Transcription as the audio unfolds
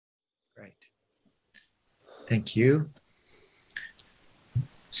Thank you.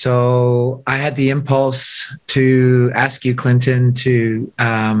 So I had the impulse to ask you, Clinton, to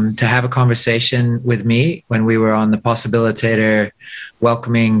have a conversation with me when we were on the Possibilitator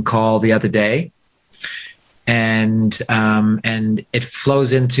welcoming call the other day, and it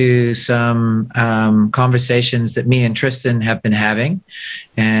flows into some conversations that me and Tristan have been having,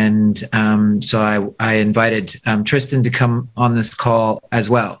 and so I invited Tristan to come on this call as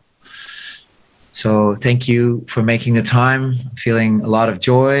well. So thank you for making the time. I'm feeling a lot of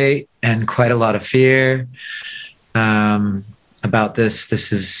joy and quite a lot of fear about this.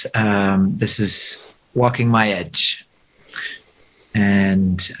 This is walking my edge,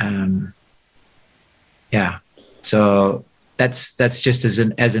 and yeah. So that's just as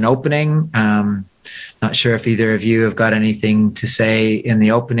an opening. Not sure if either of you have got anything to say in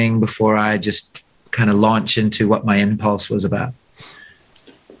the opening before I just kind of launch into what my impulse was about.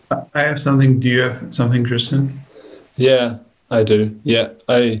 I have something. Do you have something, Tristan? Yeah, I do. Yeah,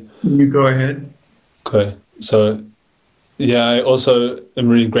 You go ahead. Okay. So, yeah, I also am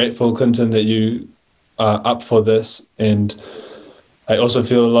really grateful, Clinton, that you are up for this, and I also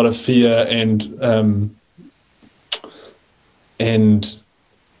feel a lot of fear and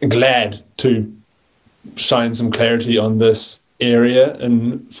glad to shine some clarity on this area,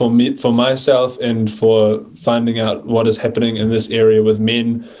 and for me, for myself, and for finding out what is happening in this area with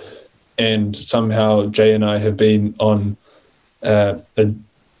men. And somehow Jay and I have been on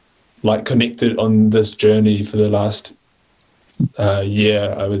connected on this journey for the last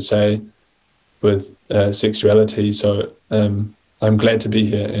year, I would say, with sexuality. So I'm glad to be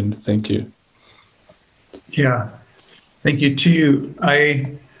here, and thank you. Yeah, thank you to you.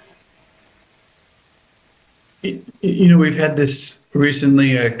 We've had this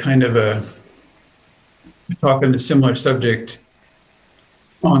recently, a kind of a talk on a similar subject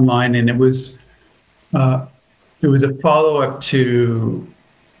online, and it was a follow-up to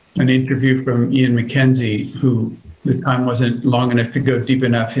an interview from Ian McKenzie, who the time wasn't long enough to go deep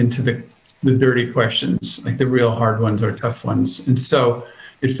enough into the dirty questions, like the real hard ones or tough ones. And so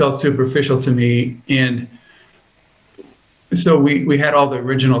it felt superficial to me. And so we had all the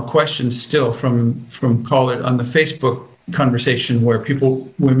original questions still from Call It on the Facebook conversation, where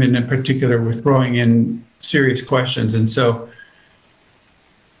women in particular, were throwing in serious questions. And so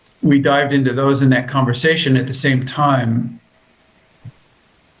we dived into those in that conversation. At the same time,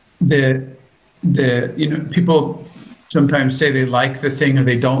 people sometimes say they like the thing or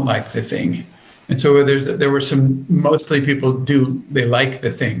they don't like the thing. And so there were some, mostly people they like the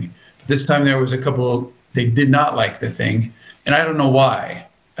thing. This time there was a couple, they did not like the thing. And I don't know why.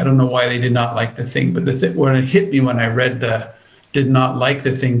 I don't know why they did not like the thing. But when it hit me when I read the did not like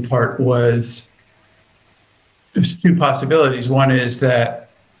the thing part was, there's two possibilities. One is that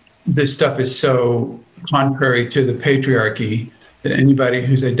this stuff is so contrary to the patriarchy that anybody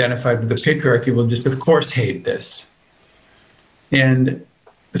who's identified with the patriarchy will just, of course, hate this. And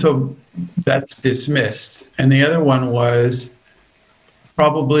so that's dismissed. And the other one was,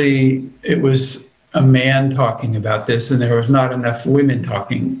 probably it was a man talking about this, and there was not enough women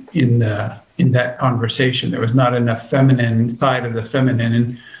talking in that conversation. There was not enough feminine side of the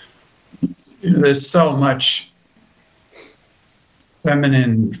feminine. And there's so much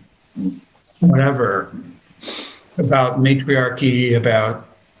feminine whatever about matriarchy, about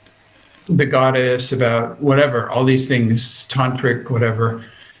the goddess, about whatever, all these things, tantric, whatever.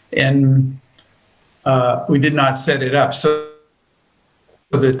 And we did not set it up so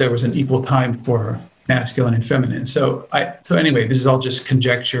that there was an equal time for masculine and feminine. So anyway, this is all just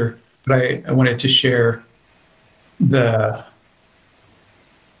conjecture, but I wanted to share the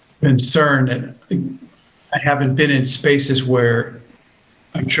concern that I haven't been in spaces where,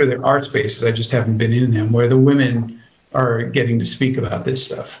 I'm sure there are spaces, I just haven't been in them, where the women are getting to speak about this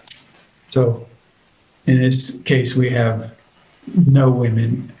stuff. So in this case, we have no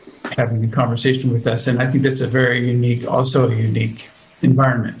women having a conversation with us. And I think that's also a unique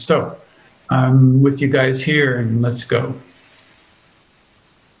environment. So I'm with you guys here, and let's go.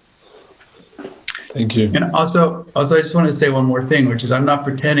 Thank you. And also I just want to say one more thing, which is I'm not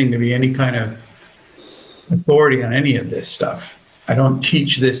pretending to be any kind of authority on any of this stuff. I don't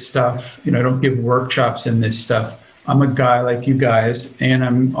teach this stuff. I don't give workshops in this stuff. I'm a guy like you guys, and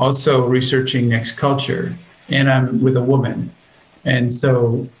I'm also researching next culture, and I'm with a woman. And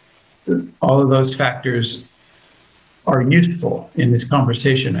so all of those factors are useful in this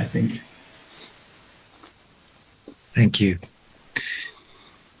conversation, I think. Thank you.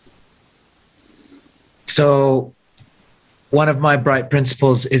 So one of my bright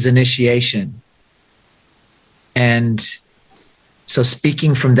principles is initiation. And so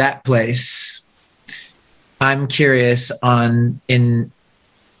speaking from that place, I'm curious on in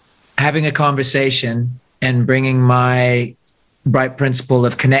having a conversation and bringing my bright principle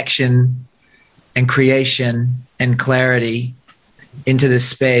of connection and creation and clarity into this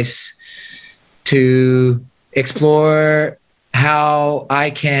space to explore how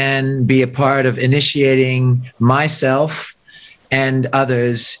I can be a part of initiating myself and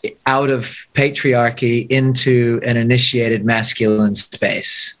others out of patriarchy into an initiated masculine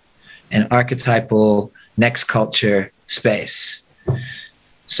space, an archetypal next culture space.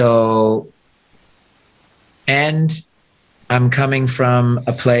 So, and I'm coming from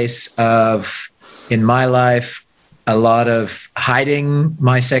a place of, in my life, a lot of hiding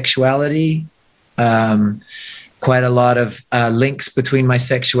my sexuality, quite a lot of links between my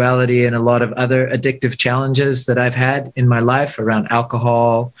sexuality and a lot of other addictive challenges that I've had in my life around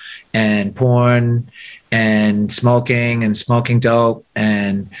alcohol and porn and smoking dope,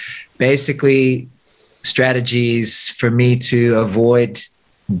 and basically strategies for me to avoid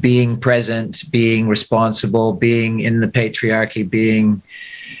being present, being responsible, being in the patriarchy, being.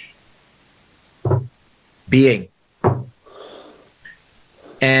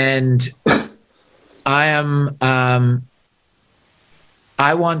 And I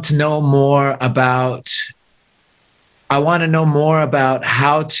want to know more about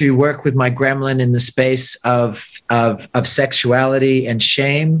how to work with my gremlin in the space of sexuality and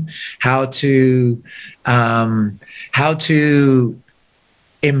shame, how to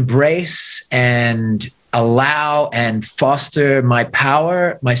embrace and allow and foster my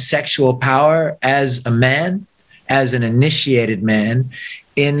power, my sexual power as a man, as an initiated man,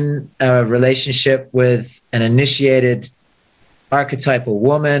 in a relationship with an initiated archetypal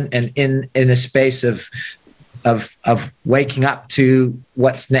woman, and in a space of waking up to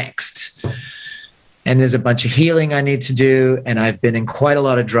what's next. And there's a bunch of healing I need to do, and I've been in quite a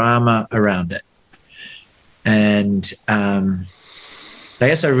lot of drama around it. And I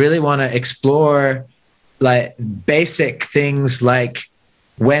guess I really want to explore like basic things like,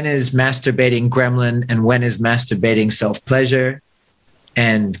 when is masturbating gremlin and when is masturbating self-pleasure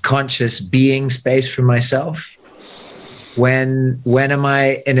and conscious being space for myself? When am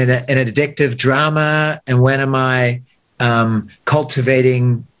I in an addictive drama, and when am I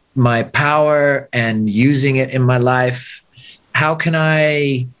cultivating my power and using it in my life? How can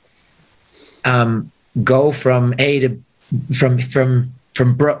I go from addictive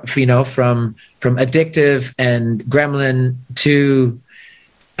and gremlin to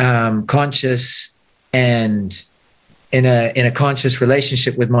conscious and in a conscious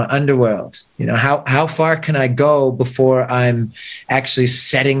relationship with my underworld? You know, how far can I go before I'm actually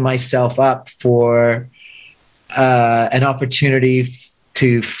setting myself up for an opportunity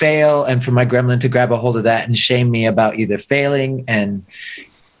to fail, and for my gremlin to grab a hold of that and shame me about either failing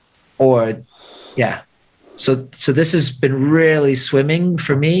So this has been really swimming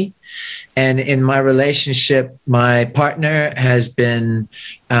for me. And in my relationship, my partner has been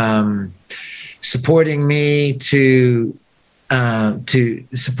challenging me to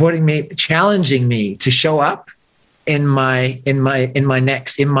show up in my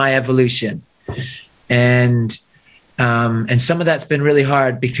evolution. And some of that's been really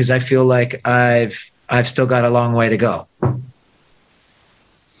hard because I feel like I've still got a long way to go.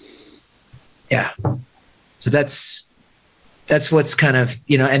 Yeah. So that's what's kind of,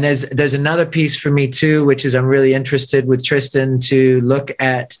 you know, and there's another piece for me too, which is I'm really interested with Tristan to look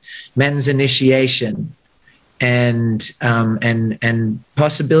at men's initiation and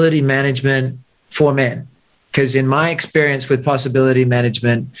possibility management for men. Because in my experience with possibility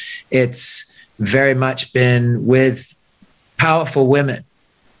management, it's very much been with powerful women,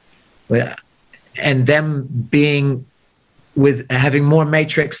 and them being with having more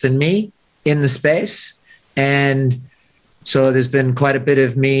matrix than me in the space. And so there's been quite a bit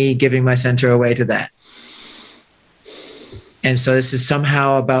of me giving my center away to that. And so this is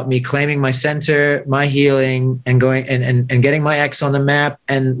somehow about me claiming my center, my healing, and going and getting my X on the map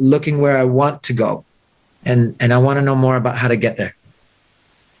and looking where I want to go. And I want to know more about how to get there.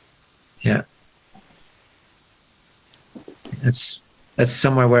 Yeah. That's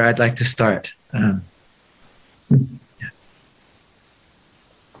somewhere where I'd like to start. Yeah.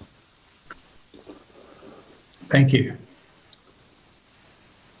 Thank you.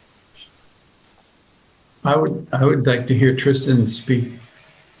 I would like to hear Tristan speak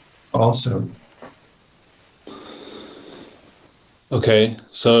also. Okay,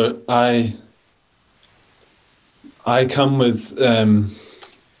 so I come with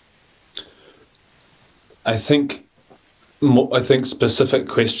I think specific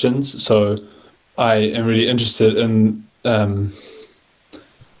questions. So I am really interested in I'm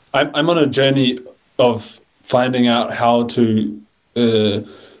on a journey of finding out how to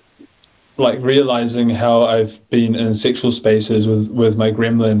like realizing how I've been in sexual spaces with my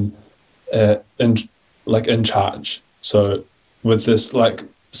gremlin in charge. So with this, like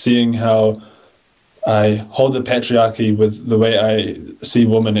seeing how I hold the patriarchy with the way I see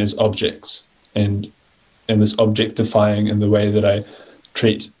women as objects, and this objectifying in the way that I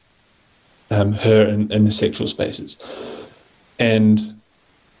treat her in the sexual spaces. And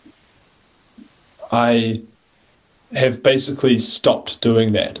I have basically stopped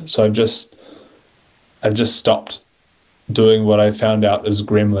doing that. So I've just stopped doing what I found out as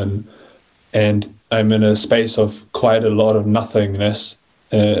gremlin, and I'm in a space of quite a lot of nothingness,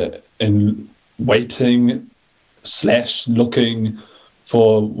 and waiting / looking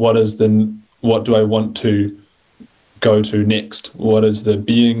for what do I want to go to next? What is the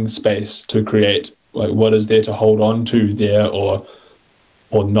being space to create? Like, what is there to hold on to there or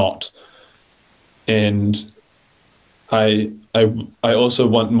not? And I also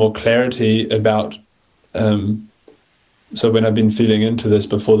want more clarity about, so when I've been feeling into this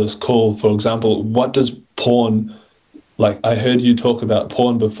before this call, for example, what does porn, like I heard you talk about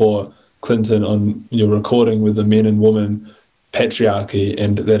porn before, Clinton, on your recording with the men and woman patriarchy,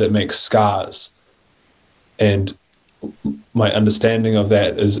 and that it makes scars. And my understanding of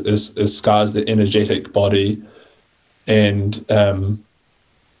that is scars the energetic body, and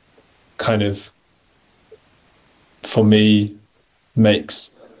kind of, for me,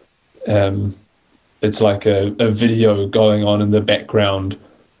 makes it's like a video going on in the background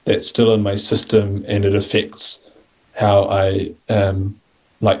that's still in my system, and it affects how I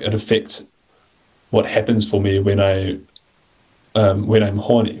like it affects what happens for me when I'm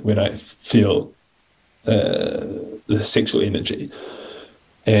horny, when I feel the sexual energy,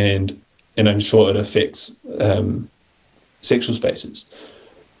 and I'm sure it affects sexual spaces.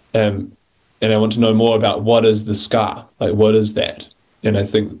 And I want to know more about what is the scar, like what is that? And I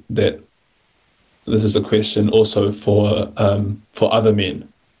think that this is a question also for other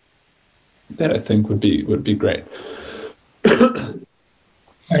men that I think would be great.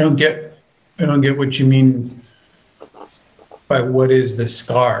 I don't get what you mean by what is the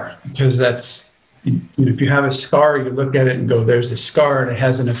scar, because that's, if you have a scar, you look at it and go, there's a scar and it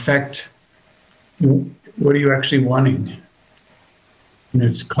has an effect. What are you actually wanting?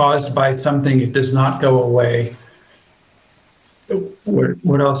 It's caused by something. It does not go away.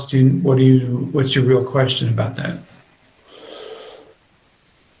 What else what's your real question about that?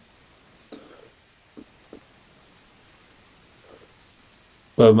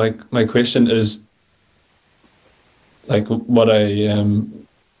 Well, my question is, like, what I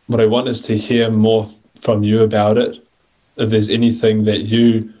want is to hear more from you about it. If there's anything that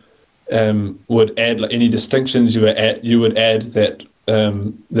you would add, like any distinctions you would add that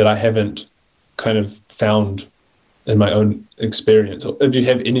that I haven't kind of found in my own experience, or if you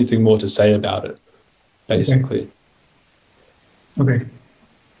have anything more to say about it, basically. Okay.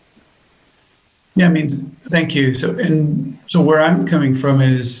 Yeah, I mean, thank you. So where I'm coming from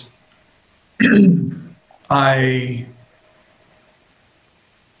is I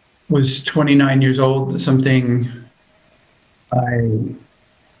was 29 years old, something I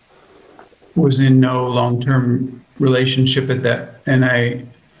was in no long-term relationship at that, and I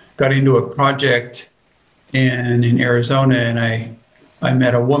got into a project in Arizona, and I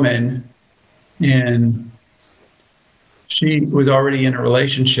met a woman, and she was already in a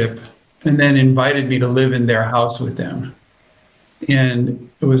relationship, and then invited me to live in their house with them. And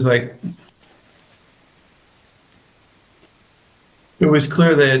it was like, it was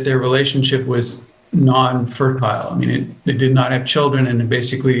clear that their relationship was non-fertile. I mean, they did not have children, and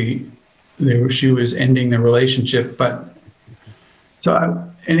basically she was ending the relationship. But so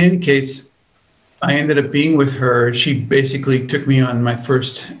in any case, I ended up being with her. She basically took me on my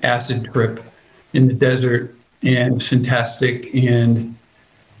first acid trip in the desert, and it was fantastic. And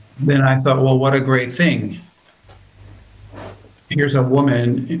then I thought, well, what a great thing. Here's a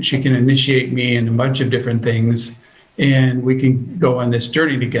woman, she can initiate me in a bunch of different things, and we can go on this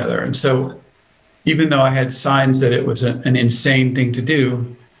journey together. And so even though I had signs that it was an insane thing to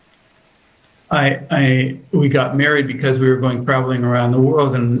do, we got married because we were going traveling around the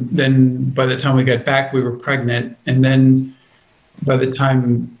world. And then by the time we got back, we were pregnant. And then by the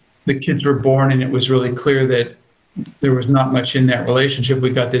time the kids were born and it was really clear that there was not much in that relationship, we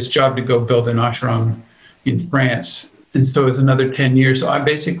got this job to go build an ashram in France. And so it was another 10 years. So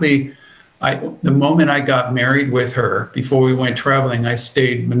the moment I got married with her, before we went traveling, I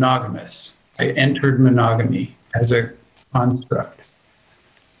stayed monogamous. I entered monogamy as a construct.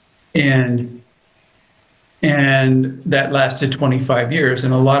 And that lasted 25 years.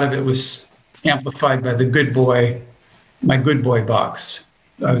 And a lot of it was amplified by the good boy, my good boy box.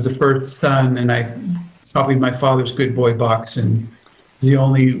 I was the first son, and I copied my father's good boy box, and the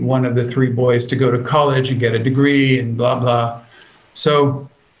only one of the three boys to go to college and get a degree and blah, blah. So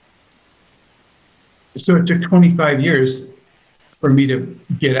it took 25 years for me to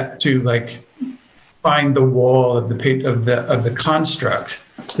get to like find the wall of the construct,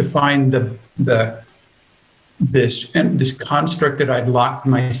 to find this construct that I'd locked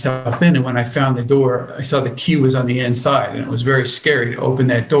myself in. And when I found the door, I saw the key was on the inside, and it was very scary to open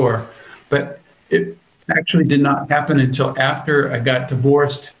that door. But it actually did not happen until after I got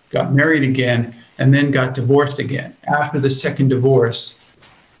divorced, got married again, and then got divorced again. After the second divorce,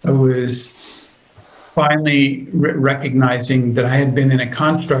 I was finally recognizing that I had been in a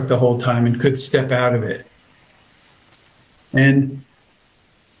construct the whole time and could step out of it. And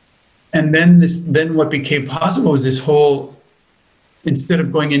then what became possible was this whole, instead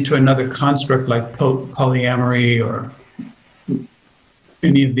of going into another construct like polyamory or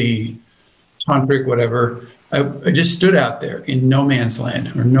any of the tantric whatever, I just stood out there in no man's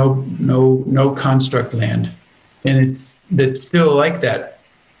land, or no construct land. And that's still like that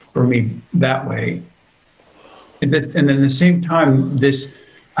for me that way. And then at the same time, this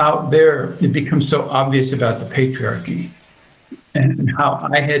out there, it becomes so obvious about the patriarchy and how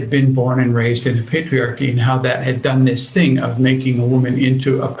I had been born and raised in a patriarchy, and how that had done this thing of making a woman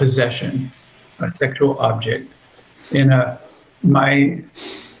into a possession, a sexual object. In the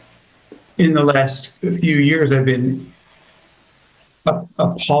last few years, I've been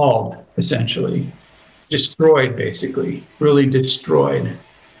appalled, essentially, destroyed, basically, really destroyed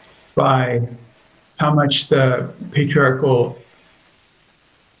by how much the patriarchal,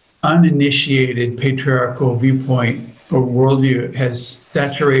 uninitiated patriarchal viewpoint or worldview has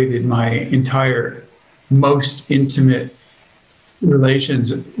saturated my entire most intimate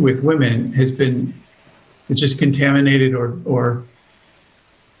relations with women. It's just contaminated or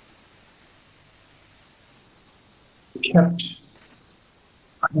kept,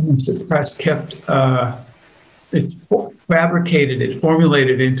 I don't know, suppressed, kept, it's fabricated, it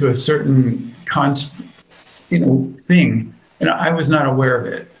formulated into a certain thing. And I was not aware of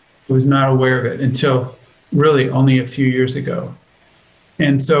it. I was not aware of it until really only a few years ago.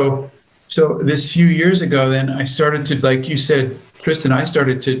 And so this few years ago, then I started to, like you said, Kristen, I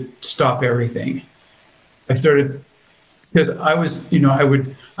started to stop everything. I started, because I was, I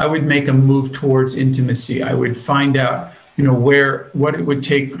would make a move towards intimacy. I would find out, what it would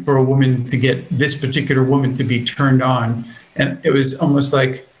take for a woman to get this particular woman to be turned on. And it was almost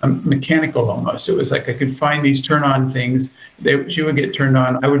like mechanical almost. It was like I could find these turn on things. She would get turned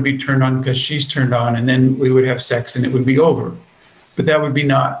on. I would be turned on because she's turned on, and then we would have sex and it would be over. But that would be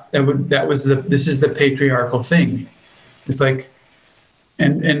not, this is the patriarchal thing. It's like,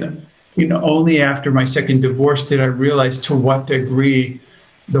 and only after my second divorce did I realize to what degree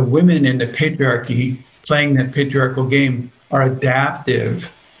the women in the patriarchy playing that patriarchal game are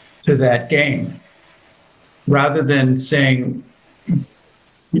adaptive to that game, rather than saying,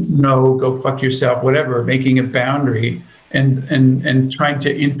 no, go fuck yourself, whatever, making a boundary and trying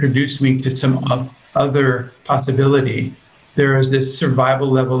to introduce me to some other possibility. There is this survival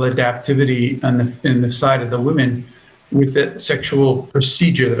level adaptivity in the side of the women with that sexual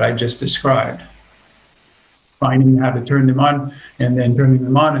procedure that I just described. Finding how to turn them on, and then turning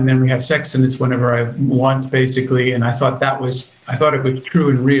them on, and then we have sex, and it's whenever I want, basically. And I thought it was true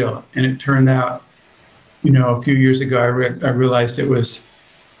and real, and it turned out, a few years ago, I realized it was.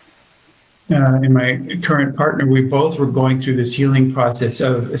 In my current partner, we both were going through this healing process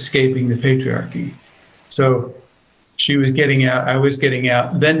of escaping the patriarchy. So she was getting out, I was getting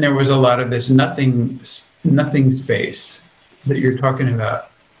out. Then there was a lot of this nothing space that you're talking about,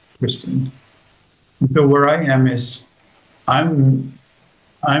 Kristen. And so where I am is, I'm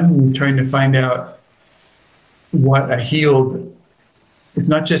trying to find out what a healed, it's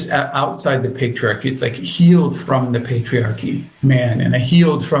not just outside the patriarchy, it's like healed from the patriarchy man and a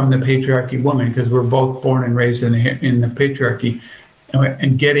healed from the patriarchy woman, because we're both born and raised in the patriarchy,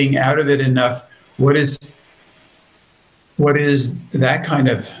 and getting out of it enough. What is that kind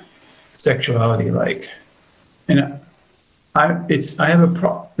of sexuality like? And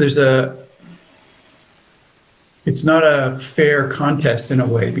it's not a fair contest in a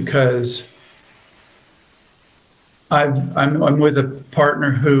way, because I'm with a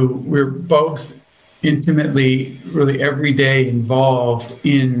partner who we're both intimately, really every day involved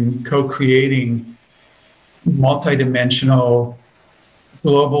in co-creating multidimensional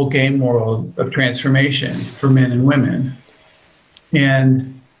global game world of transformation for men and women.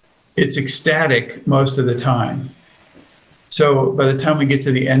 And it's ecstatic most of the time. So by the time we get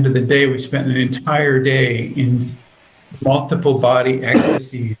to the end of the day, we spent an entire day in multiple body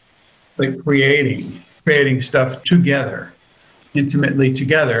ecstasy, like creating stuff together, intimately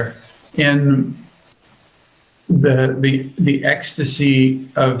together. And the ecstasy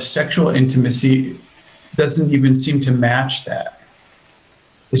of sexual intimacy doesn't even seem to match that.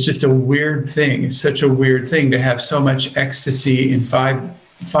 It's just a weird thing. It's such a weird thing to have so much ecstasy in five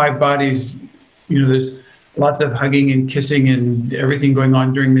bodies. You know, there's lots of hugging and kissing and everything going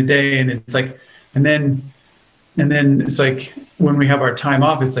on during the day, and it's like, and then it's like when we have our time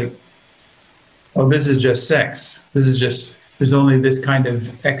off, it's like, oh, this is just sex. This is just, there's only this kind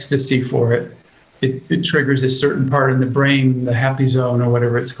of ecstasy for it. It triggers a certain part in the brain, the happy zone or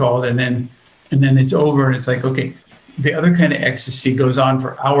whatever it's called, and then it's over, and it's like, okay, the other kind of ecstasy goes on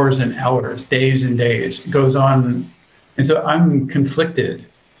for hours and hours, days and days, it goes on. And so I'm conflicted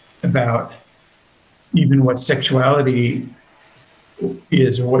about even what sexuality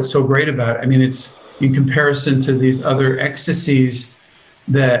is or what's so great about it. I mean, it's in comparison to these other ecstasies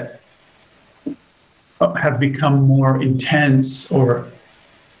that have become more intense, or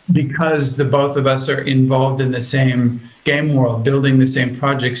because the both of us are involved in the same game world, building the same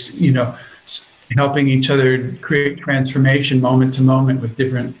projects, you know, helping each other create transformation moment to moment with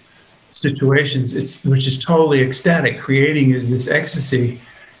different situations, which is totally ecstatic. Creating is this ecstasy,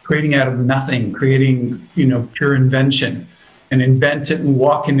 creating out of nothing, creating, you know, pure invention, and invent it and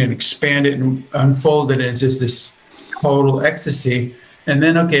walk in and expand it and unfold it as just this total ecstasy. And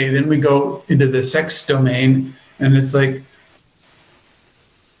then, okay, then we go into the sex domain, and it's like,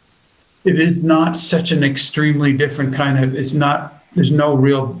 it is not such an extremely different kind of, it's not, there's no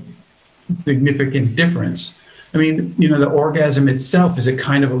real significant difference. I mean, you know, the orgasm itself is a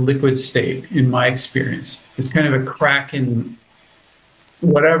kind of a liquid state in my experience. It's kind of a crack in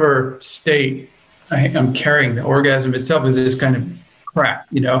whatever state I'm carrying. The orgasm itself is this kind of crack,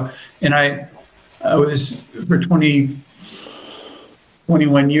 you know. And I was, for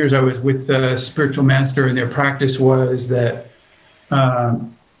 21 years, I was with a spiritual master, and their practice was that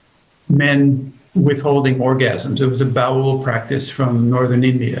men withholding orgasms. It was a bowel practice from northern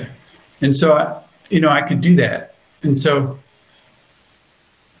India. And so, I could do that. And so,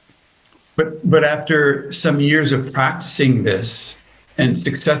 but after some years of practicing this and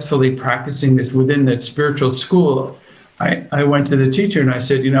successfully practicing this within the spiritual school, I went to the teacher and I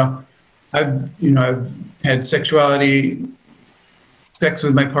said, I've had sex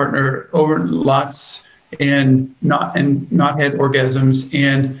with my partner over lots and not had orgasms,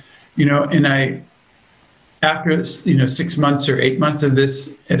 and after 6 months or 8 months of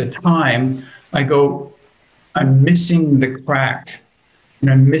this at a time, I'm missing the crack, and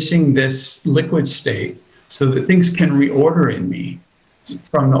I'm missing this liquid state so that things can reorder in me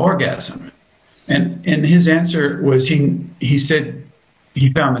from the orgasm. And his answer was, he said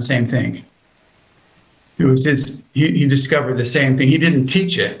he found the same thing. It was he discovered the same thing. He didn't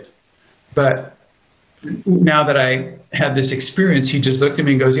teach it, but now that I had this experience, he just looked at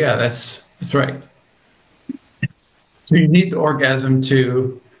me and goes, yeah, that's right. So you need the orgasm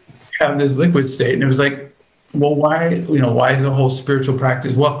to have this liquid state. And it was like, well, why is the whole spiritual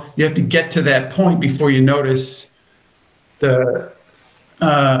practice? Well, you have to get to that point before you notice what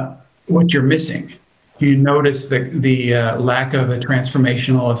you're missing. You notice the lack of a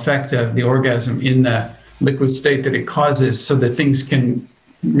transformational effect of the orgasm in the liquid state that it causes, so that things can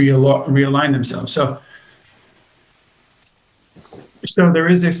realign themselves. So there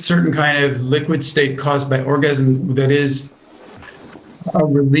is a certain kind of liquid state caused by orgasm that is a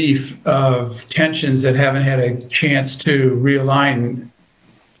relief of tensions that haven't had a chance to realign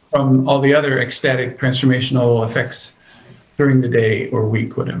from all the other ecstatic transformational effects during the day or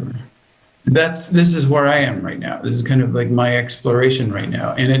week, whatever. This is where I am right now. This is kind of like my exploration right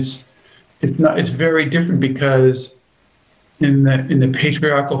now, and it's very different, because in the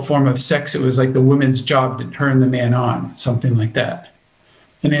patriarchal form of sex, it was like the woman's job to turn the man on, something like that.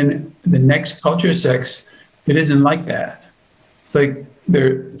 And in the next culture sex, it isn't like that. It's like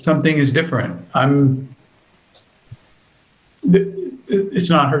something is different.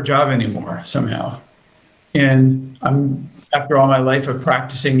 It's not her job anymore somehow. And after all my life of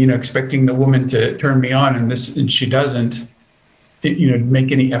practicing, expecting the woman to turn me on, and she doesn't,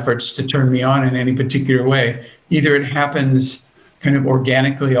 make any efforts to turn me on in any particular way. Either it happens kind of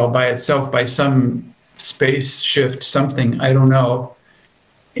organically all by itself by some space shift, something, I don't know,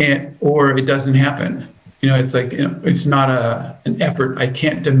 or it doesn't happen. It's like, it's not an effort. I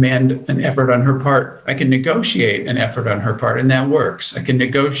can't demand an effort on her part. I can negotiate an effort on her part, and that works. I can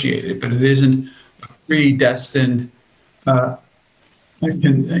negotiate it, but it isn't a predestined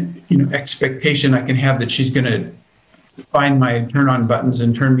expectation I can have that she's going to find my turn on buttons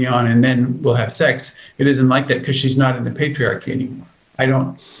and turn me on and then we'll have sex. It isn't like that because she's not in the patriarchy anymore. I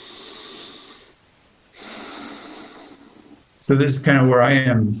don't. So this is kind of where I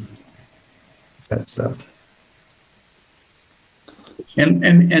am. That stuff.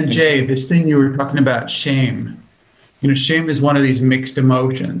 And Jay, this thing you were talking about, shame. You know, shame is one of these mixed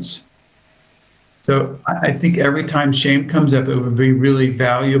emotions. So I think every time shame comes up, it would be really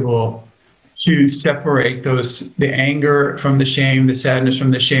valuable to separate the anger from the shame, the sadness from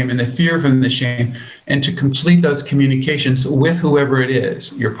the shame, and the fear from the shame, and to complete those communications with whoever it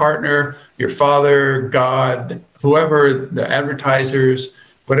is, your partner, your father, God, whoever, the advertisers,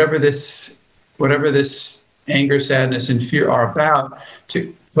 whatever this anger, sadness, and fear are about,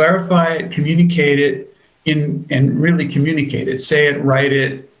 to clarify it, communicate it, and really communicate it, say it, write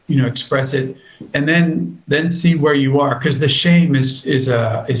it, express it, and then see where you are, because the shame is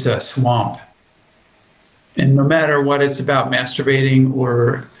a swamp. And no matter what it's about, masturbating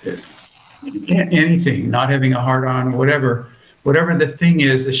or anything, not having a heart on, or whatever the thing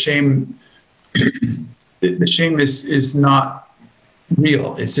is, the shame is not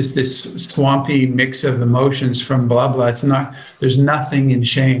real. It's just this swampy mix of emotions from blah blah. It's not. There's nothing in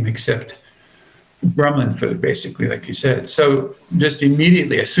shame except gremlin food, basically, like you said. So just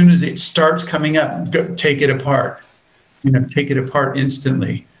immediately, as soon as it starts coming up, take it apart. Take it apart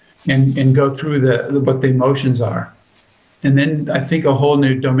instantly. And go through what the emotions are. And then I think a whole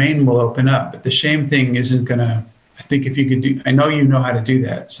new domain will open up. But the shame thing isn't gonna, I think if you could do, I know you know how to do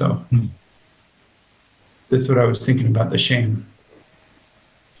that. So that's what I was thinking about, the shame.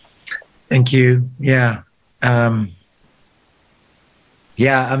 Thank you. Yeah. I'm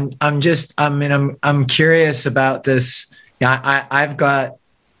curious about this. Yeah, I've got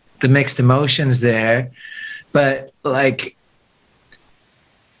the mixed emotions there, but like,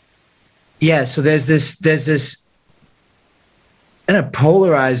 yeah, so there's this kind of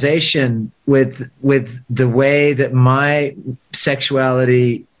polarization with the way that my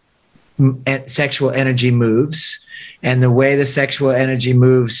sexuality and sexual energy moves, and the way the sexual energy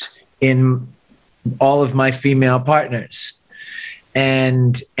moves in all of my female partners.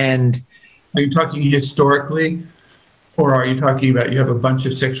 And are you talking historically, or are you talking about you have a bunch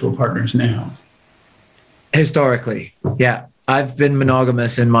of sexual partners now? Historically, yeah. I've been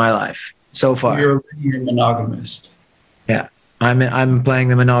monogamous in my life. So far, you're a monogamist. Yeah, I'm playing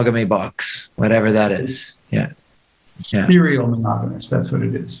the monogamy box, whatever that is. Yeah, serial monogamous. That's what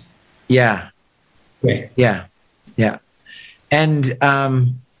it is. Yeah, okay. Yeah, and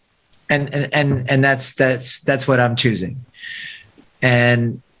that's what I'm choosing,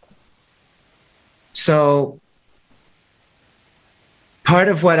 and so part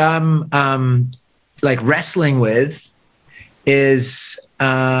of what I'm like wrestling with is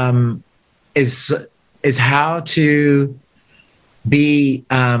how to be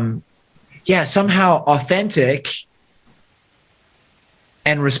somehow authentic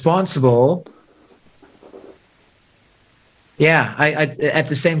and responsible. Yeah, I at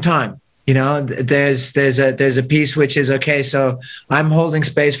the same time, there's a piece which is okay. So I'm holding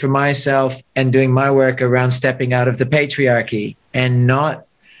space for myself and doing my work around stepping out of the patriarchy and not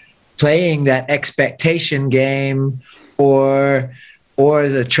playing that expectation game or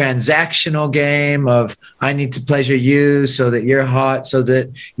the transactional game of I need to pleasure you so that you're hot, so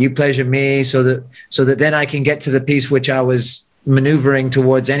that you pleasure me, so that then I can get to the piece which I was maneuvering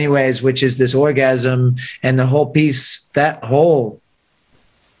towards anyways, which is this orgasm. And the whole piece, that whole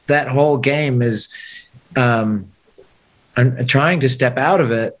game is I'm trying to step out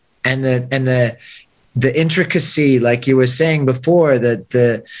of it, and the intricacy, like you were saying before,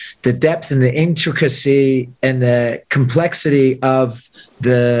 the depth and the intricacy and the complexity of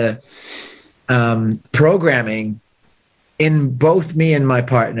the programming in both me and my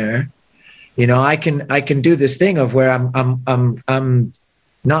partner. I can do this thing of where I'm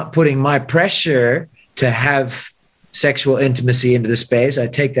not putting my pressure to have sexual intimacy into the space. I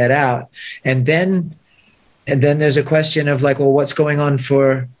take that out, and then there's a question of like, well, what's going on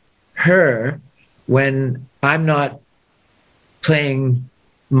for her when I'm not playing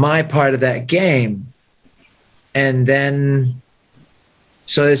my part of that game? And then,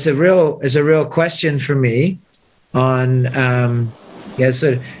 so it's a real question for me on,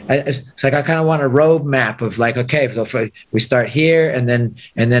 so it's like I kind of want a roadmap of like, okay, so if we start here, and then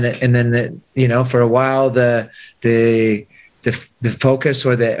for a while the focus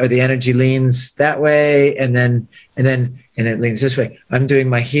or the energy leans that way, and then it leans this way. I'm doing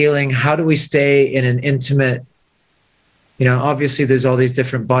my healing. How do we stay in an intimate, obviously there's all these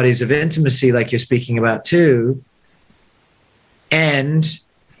different bodies of intimacy like you're speaking about too. And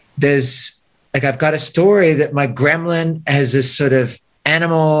there's like I've got a story that my gremlin has this sort of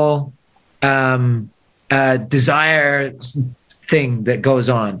animal desire thing that goes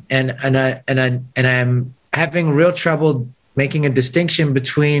on, and I'm having real trouble making a distinction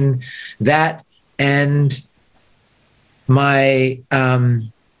between that and my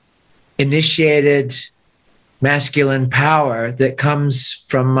initiated masculine power that comes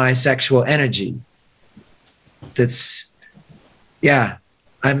from my sexual energy. That's, yeah,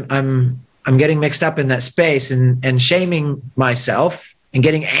 I'm getting mixed up in that space and shaming myself and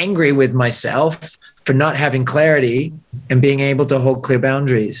getting angry with myself for not having clarity and being able to hold clear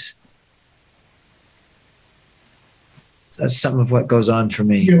boundaries. That's some of what goes on for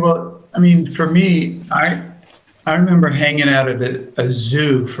me. Yeah, well, I mean, for me, I remember hanging out at a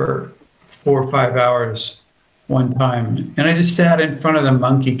zoo for 4 or 5 hours one time, and I just sat in front of the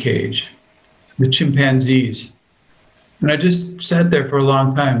monkey cage, the chimpanzees, and I just sat there for a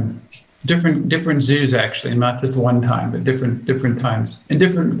long time. Different zoos, actually, not just one time, but different times, and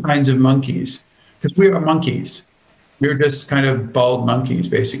different kinds of monkeys, because we are monkeys. We're just kind of bald monkeys,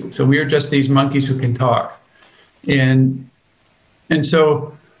 basically. So we are just these monkeys who can talk, and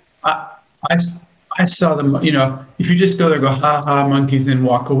so I saw them. You know, if you just go there, go ha ha monkeys, and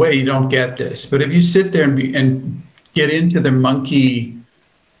walk away, you don't get this. But if you sit there and get into the monkey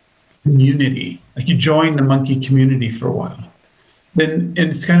community, like you join the monkey community for a while, then and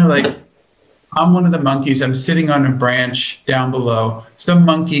it's kind of like, I'm one of the monkeys. I'm sitting on a branch down below. Some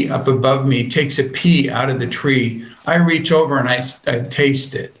monkey up above me takes a pea out of the tree. I reach over and I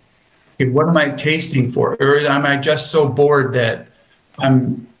taste it. Okay, what am I tasting for? Or am I just so bored that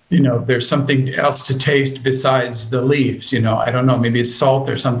there's something else to taste besides the leaves? I don't know. Maybe it's salt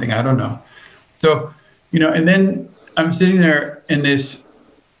or something. I don't know. So, and then I'm sitting there and this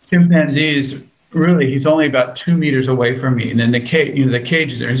chimpanzee he's only about 2 meters away from me. And then the cage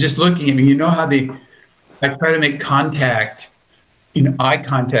is there. He's just looking at me. You know how I try to make contact, eye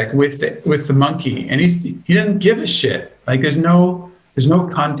contact with the monkey, and he doesn't give a shit. Like there's no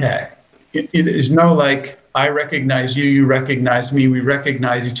contact. There's no like, I recognize you, you recognize me, we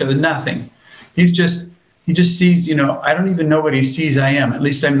recognize each other. Nothing. He just sees. I don't even know what he sees. I am. At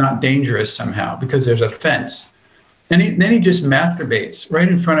least I'm not dangerous somehow because there's a fence. And then he just masturbates right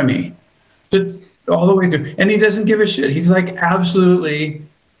in front of me. But all the way through, and he doesn't give a shit. He's like absolutely,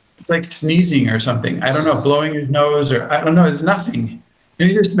 it's like sneezing or something. I don't know, blowing his nose or I don't know. There's nothing, and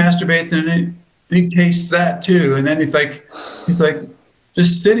he just masturbates, and he tastes that too. And then he's like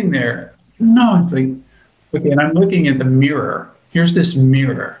just sitting there. No, it's like, okay. And I'm looking at the mirror. Here's this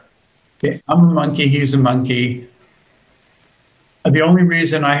mirror. Okay, I'm a monkey. He's a monkey. The only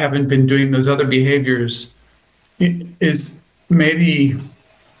reason I haven't been doing those other behaviors is maybe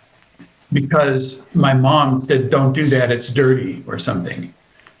because my mom said, don't do that, it's dirty or something,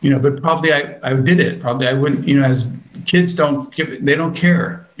 but probably I did it. Probably I wouldn't, as kids they don't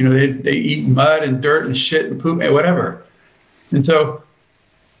care. They eat mud and dirt and shit and poop and whatever. And so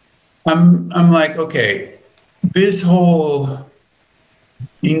I'm like, okay, this whole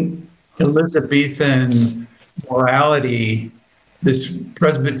Elizabethan morality, this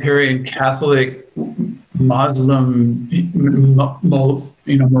Presbyterian Catholic Muslim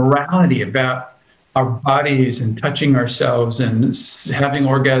morality about our bodies and touching ourselves and having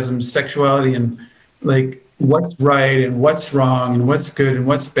orgasms, sexuality, and like what's right and what's wrong and what's good and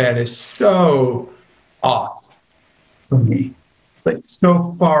what's bad is so off for me. It's like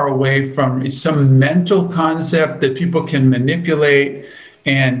so far away from some mental concept that people can manipulate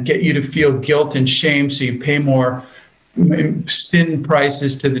and get you to feel guilt and shame, so you pay more sin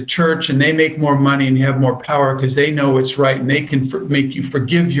prices to the church, and they make more money and have more power because they know what's right, and they can make you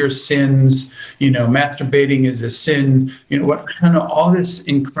forgive your sins. Masturbating is a sin. All this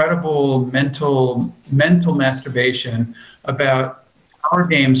incredible mental masturbation about power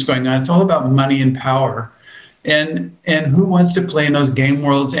games going on. It's all about money and power, and who wants to play in those game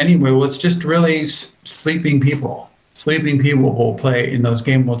worlds anyway? Well, it's just really sleeping people. Sleeping people will play in those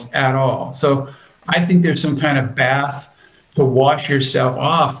game worlds at all. So I think there's some kind of bath to wash yourself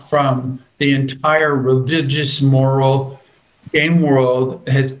off from the entire religious, moral game world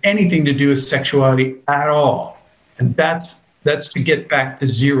that has anything to do with sexuality at all. And that's to get back to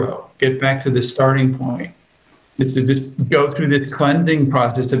zero, get back to the starting point. Is to just go through this cleansing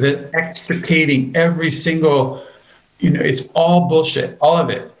process of it, extricating every single, it's all bullshit, all of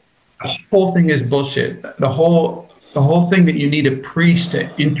it. The whole thing is bullshit. The whole thing that you need a priest to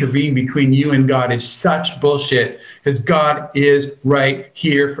intervene between you and God is such bullshit, because God is right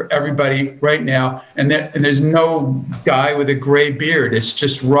here for everybody right now. And there's no guy with a gray beard. It's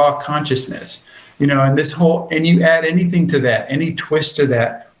just raw consciousness, and and you add anything to that, any twist to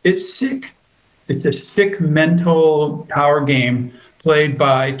that, it's sick. It's a sick mental power game played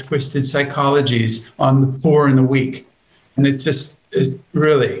by twisted psychologies on the poor and the weak. And it's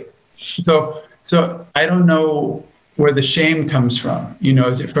really, so I don't know where the shame comes from. You know,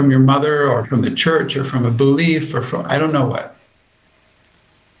 is it from your mother or from the church or from a belief or from, I don't know what.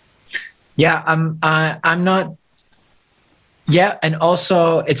 Yeah, I'm not. Yeah, and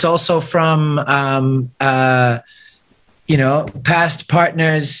also it's also from you know, past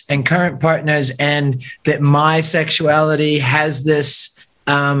partners and current partners, and that my sexuality has this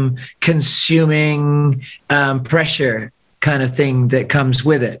consuming pressure kind of thing that comes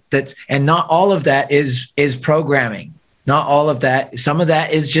with it. And not all of that is programming. Not all of that. Some of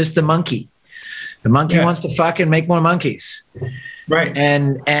that is just the monkey. The monkey wants to fucking make more monkeys. Right.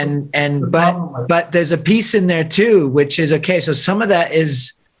 But there's a piece in there too, which is okay. So some of that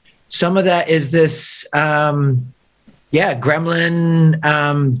is this,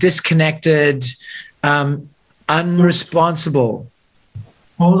 gremlin, disconnected, unresponsible.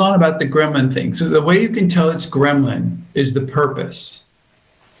 Hold on about the gremlin thing. So the way you can tell it's gremlin is the purpose.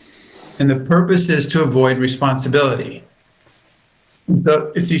 And the purpose is to avoid responsibility.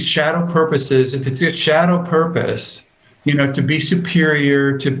 So it's these shadow purposes. If it's a shadow purpose, you know, to be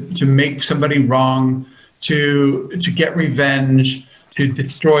superior, to make somebody wrong, to get revenge, to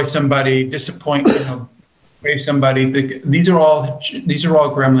destroy somebody, disappoint, you know, somebody. These are all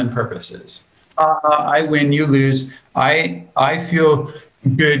gremlin purposes. I win, you lose. I feel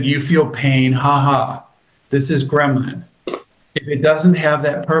good, you feel pain. Ha ha. This is gremlin. If it doesn't have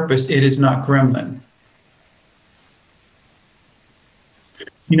that purpose, it is not gremlin.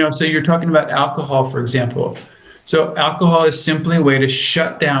 You know, so you're talking about alcohol, for example. So alcohol is simply a way to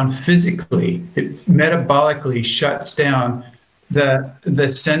shut down physically. It metabolically shuts down the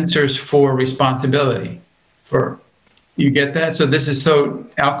sensors for responsibility. You get that? So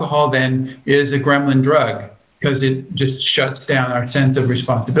alcohol then is a gremlin drug because it just shuts down our sense of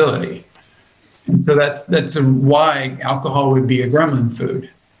responsibility. And so that's why alcohol would be a gremlin food.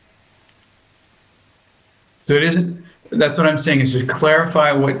 So it isn't, that's what I'm saying, is to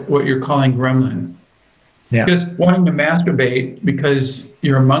clarify what you're calling gremlin. Yeah. Because wanting to masturbate because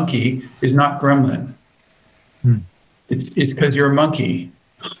you're a monkey is not gremlin. It's because you're a monkey.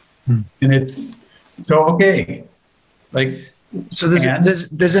 And it's so okay. Like, so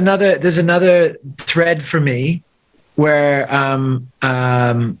there's another thread for me where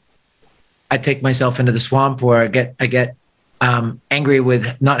I take myself into the swamp, or I get angry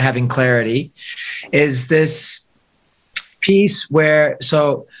with not having clarity, is this piece where,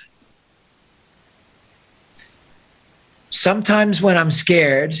 so sometimes when I'm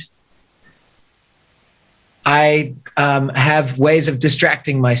scared, I have ways of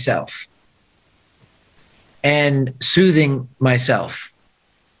distracting myself and soothing myself.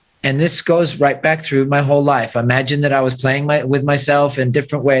 And this goes right back through my whole life. Imagine that I was playing with myself in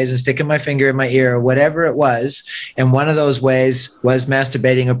different ways and sticking my finger in my ear or whatever it was. And one of those ways was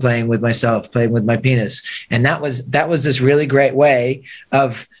masturbating or playing with myself, playing with my penis. And that was this really great way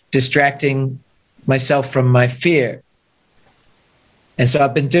of distracting myself from my fear. And so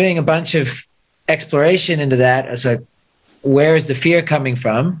I've been doing a bunch of exploration into that. It's like, where is the fear coming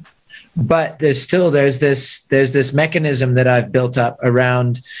from? But there's this mechanism that I've built up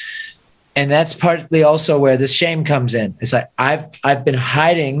around, and that's partly also where this shame comes in. It's like I've been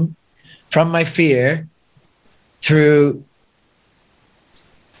hiding from my fear through,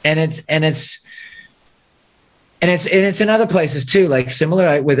 and it's in other places too, like similar,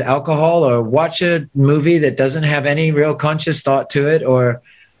 like with alcohol, or watch a movie that doesn't have any real conscious thought to it, or,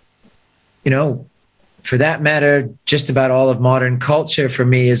 you know, for that matter, just about all of modern culture for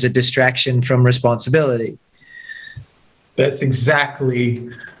me is a distraction from responsibility. That's exactly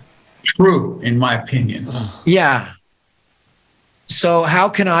true, in my opinion. Yeah. So how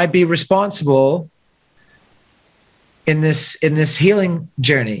can I be responsible in this healing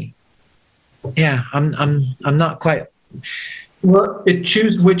journey? Yeah, I'm not quite. Well,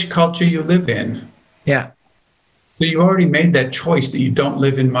 choose which culture you live in. Yeah. So you already made that choice that you don't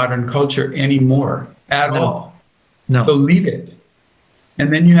live in modern culture anymore at all. No. So leave it.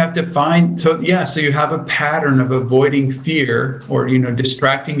 And then you have to find, so you have a pattern of avoiding fear, or, you know,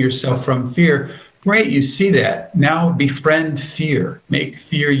 distracting yourself from fear. Great, you see that. Now befriend fear. Make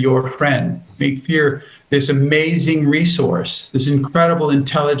fear your friend. Make fear this amazing resource, this incredible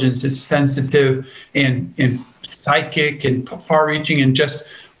intelligence. It's sensitive and psychic and far-reaching,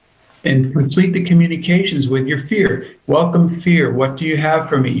 and complete the communications with your fear. Welcome fear. What do you have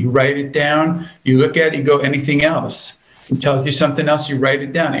for me? You write it down. You look at it. You go, anything else? It tells you something else. You write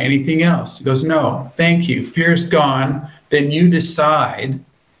it down. Anything else? It goes, no. Thank you. Fear's gone. Then you decide.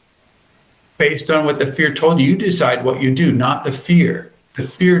 based on what the fear told you. You decide what you do, not the fear. The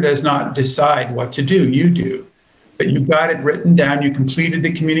fear does not decide what to do, you do. But you got it written down, you completed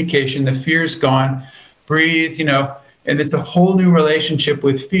the communication, the fear's gone, breathe, and it's a whole new relationship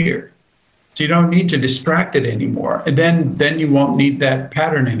with fear. So you don't need to distract it anymore. And then you won't need that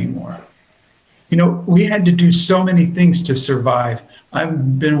pattern anymore. We had to do so many things to survive.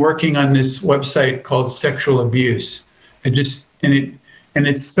 I've been working on this website called Sexual Abuse. And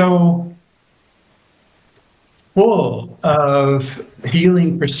it's so full of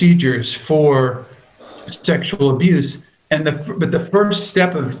healing procedures for sexual abuse. But the first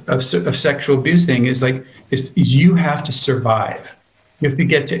step of sexual abuse thing is you have to survive. You have to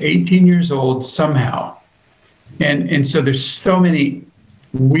get to 18 years old somehow. And so there's so many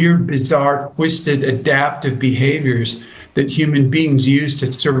weird, bizarre, twisted, adaptive behaviors that human beings use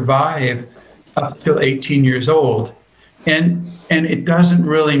to survive up till 18 years old. And it doesn't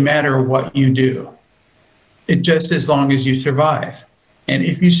really matter what you do. It just as long as you survive. And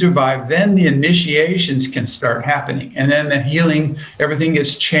if you survive, then the initiations can start happening. And then the healing, everything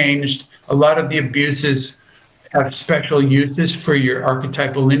gets changed. A lot of the abuses have special uses for your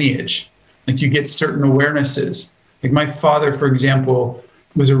archetypal lineage. Like you get certain awarenesses. Like my father, for example,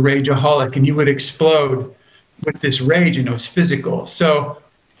 was a rageaholic, and he would explode with this rage, and it was physical. So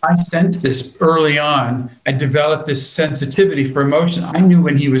I sensed this early on. I developed this sensitivity for emotion. I knew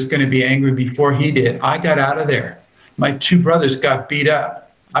when he was going to be angry before he did. I got out of there. My two brothers got beat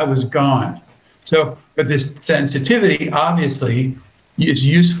up. I was gone. So, but this sensitivity obviously is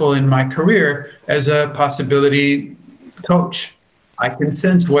useful in my career as a possibility coach. I can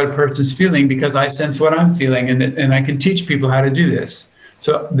sense what a person's feeling because I sense what I'm feeling, and I can teach people how to do this.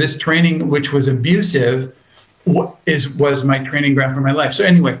 So this training, which was abusive, was my training ground for my life. So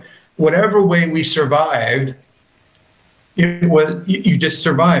anyway, whatever way we survived, it was you just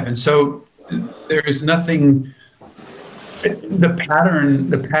survive. And so there is nothing.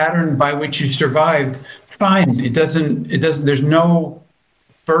 The pattern by which you survived, fine. It doesn't. There's no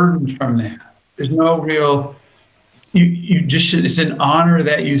burden from that. There's no real. You just should. It's an honor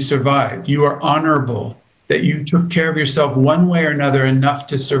that you survived. You are honorable that you took care of yourself one way or another enough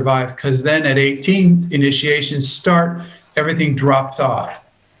to survive, because then at 18, initiations start, everything drops off.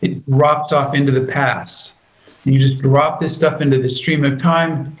 It drops off into the past. You just drop this stuff into the stream of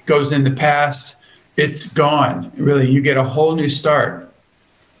time, it goes in the past, it's gone. Really, you get a whole new start.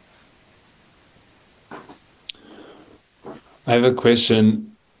 I have a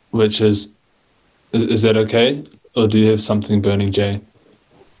question, which is that okay? Or do you have something burning, Jay?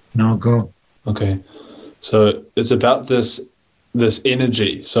 No, go. Okay. So it's about this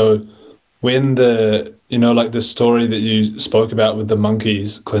energy. So when like the story that you spoke about with the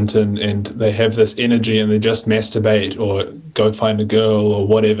monkeys, Clinton, and they have this energy and they just masturbate or go find a girl or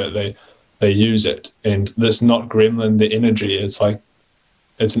whatever, they use it. And this not gremlin, the energy, it's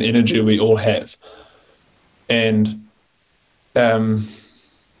an energy we all have. And I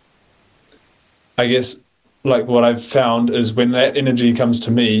guess like what I've found is when that energy comes to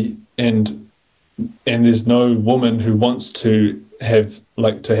me and there's no woman who wants to have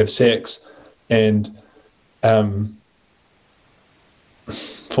sex, and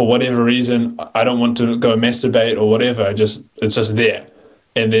for whatever reason I don't want to go masturbate or whatever, it's just there,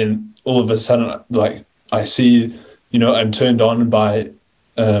 and then all of a sudden like I see, I'm turned on by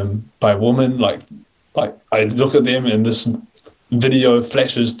women, like I look at them and this video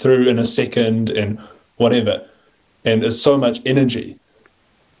flashes through in a second and whatever, and it's so much energy.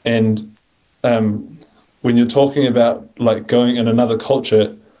 And when you're talking about like going in another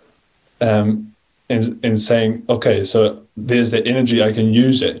culture and saying, okay, so there's that energy, I can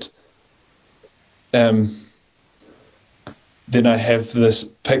use it, then I have this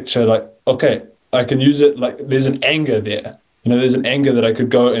picture like, okay, I can use it, like there's an anger there, there's an anger that I could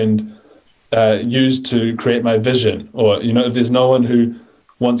go and use to create my vision, or if there's no one who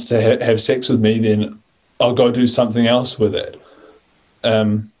wants to have sex with me, then I'll go do something else with it.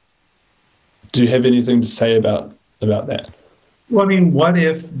 Do you have anything to say about that? Well, I mean, what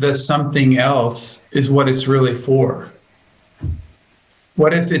if the something else is what it's really for?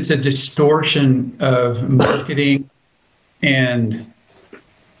 What if it's a distortion of marketing and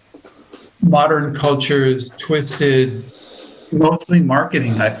modern culture's twisted, mostly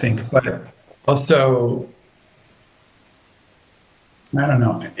marketing, I think, but also, I don't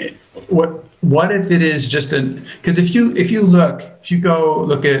know. What if it is just because if you go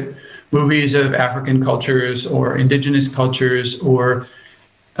look at movies of African cultures or indigenous cultures, or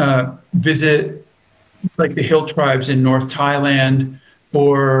visit like the hill tribes in North Thailand,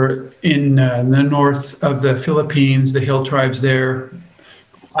 or in the north of the Philippines, the hill tribes there,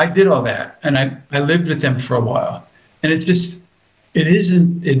 I did all that, and I lived with them for a while, and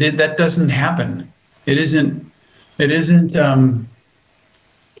that doesn't happen. It isn't. The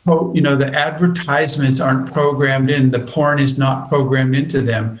advertisements aren't programmed in. The porn is not programmed into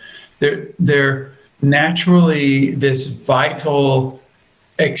them. They're naturally this vital,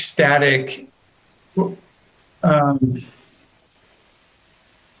 ecstatic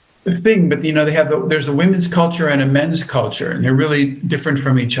thing, but there's a women's culture and a men's culture, and they're really different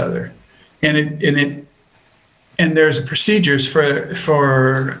from each other. And there's procedures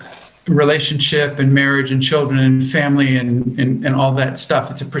for relationship and marriage and children and family and all that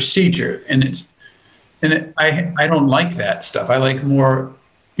stuff. It's a procedure, and I don't like that stuff. I like more,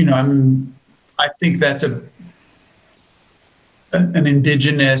 I think that's an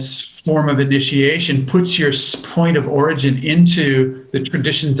indigenous form of initiation, puts your point of origin into the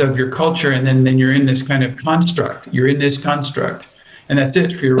traditions of your culture, and then you're in this kind of construct. You're in this construct, and that's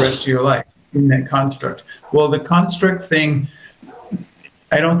it for the rest of your life, in that construct. Well, the construct thing,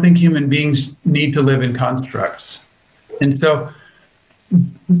 I don't think human beings need to live in constructs. And so,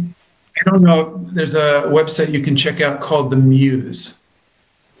 I don't know, there's a website you can check out called The Muse.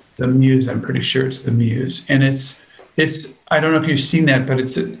 The Muse, I'm pretty sure it's The Muse. And it's I don't know if you've seen that, but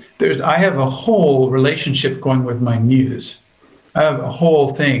I have a whole relationship going with my muse. I have a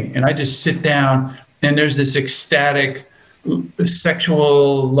whole thing, and I just sit down, and there's this ecstatic,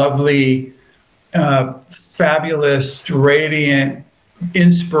 sexual, lovely, fabulous, radiant,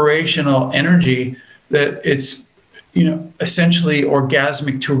 inspirational energy that it's, essentially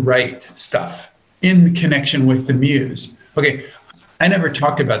orgasmic to write stuff in connection with the muse. Okay, I never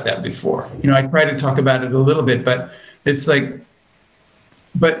talked about that before. I try to talk about it a little bit, but it's like,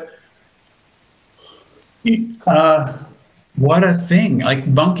 what a thing. Like,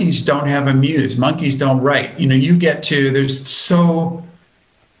 monkeys don't have a muse. Monkeys don't write.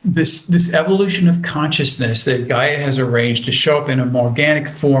 There's this evolution of consciousness that Gaia has arranged to show up in an organic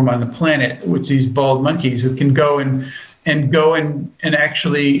form on the planet with these bald monkeys who can go and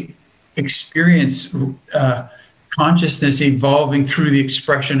actually experience consciousness evolving through the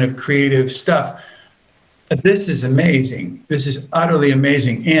expression of creative stuff. This is amazing. This is utterly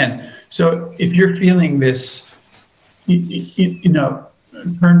amazing. And so if you're feeling this,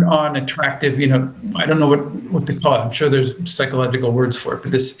 turned on, attractive, I don't know what to call it. I'm sure there's psychological words for it,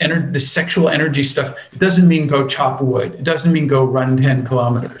 but this sexual energy stuff, it doesn't mean go chop wood. It doesn't mean go run 10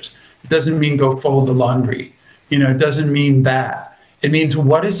 kilometers. It doesn't mean go fold the laundry. It doesn't mean that. It means,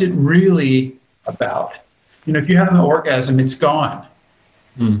 what is it really about? If you have an orgasm, it's gone.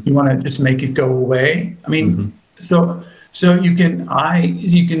 You want to just make it go away? I mean, so you can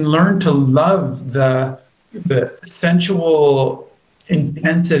learn to love the sensual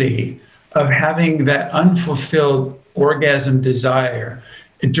intensity of having that unfulfilled orgasm desire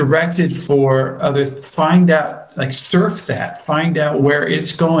directed for others. Find out, surf that, find out where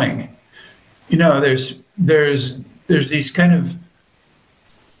it's going. There's these kind of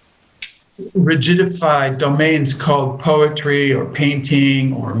rigidified domains called poetry or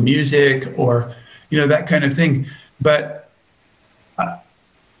painting or music or that kind of thing, but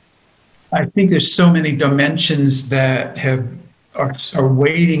I think there's so many dimensions that are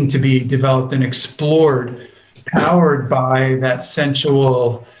waiting to be developed and explored, powered by that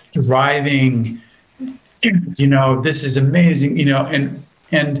sensual driving, this is amazing,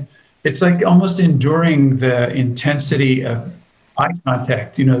 and it's like almost enduring the intensity of eye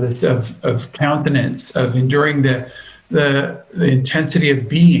contact, this of countenance, of enduring the intensity of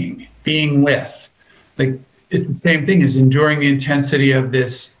being with. Like, it's the same thing as enduring the intensity of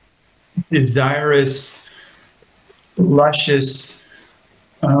this desirous, luscious,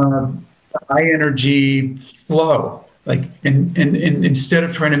 high energy flow. Like, and instead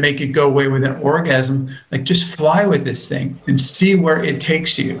of trying to make it go away with an orgasm, just fly with this thing and see where it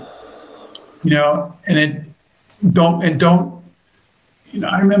takes you. And don't.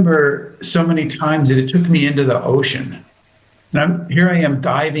 I remember so many times that it took me into the ocean. And here I am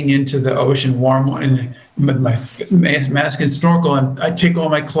diving into the ocean, warm, and with my mask and snorkel, and I take all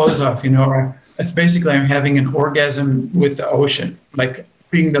my clothes off. It's basically, I'm having an orgasm with the ocean, like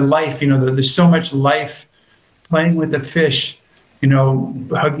being the life. There's so much life, playing with the fish,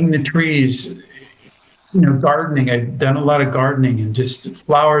 hugging the trees, gardening. I've done a lot of gardening and just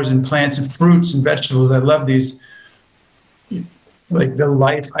flowers and plants and fruits and vegetables. I love these. Like the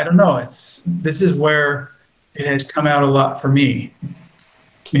life, I don't know. This is where it has come out a lot for me.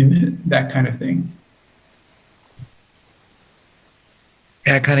 That kind of thing.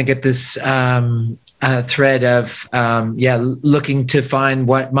 I kind of get this thread of looking to find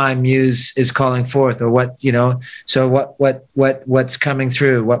what my muse is calling forth, or what, you know, so what's coming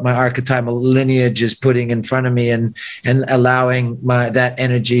through, what my archetypal lineage is putting in front of me, and allowing that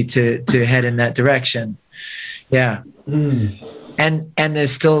energy to head in that direction. Yeah. And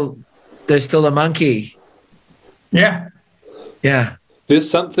there's still a monkey. Yeah. Yeah. There's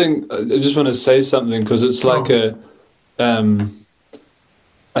something, I just want to say something, because it's like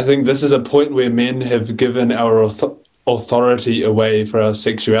I think this is a point where men have given our authority away for our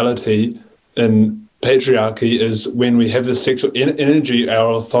sexuality in patriarchy, is when we have this sexual energy,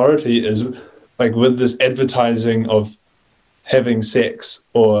 our authority is like with this advertising of having sex,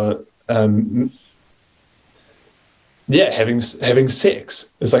 or having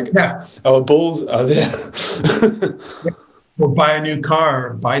sex. It's like, our balls are there. Or buy a new car,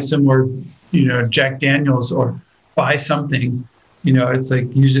 or buy some more, you know, Jack Daniels, or buy something, you know, it's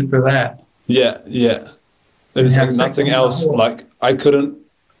like, use it for that. Yeah. It's like nothing else. Like, I couldn't,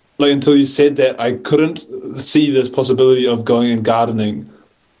 like, until you said that, I couldn't see this possibility of going and gardening,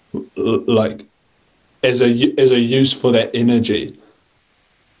 like, as a use for that energy.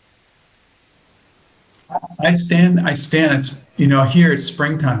 I stand, you know, here it's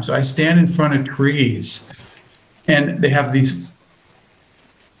springtime, so I stand in front of trees, and they have these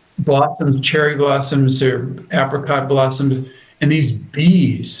blossoms, cherry blossoms or apricot blossoms, and these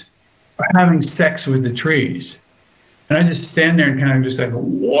bees are having sex with the trees. And I just stand there and kind of just like,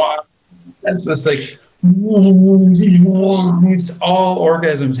 wow, that's just like, it's all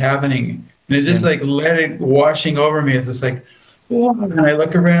orgasms happening. And it just like let it washing over me. It's just like, whoa. And I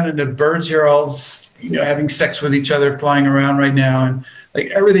look around, and the birds here all, you know, having sex with each other, flying around right now, and like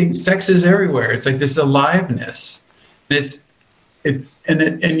everything, sex is everywhere. It's like this aliveness, and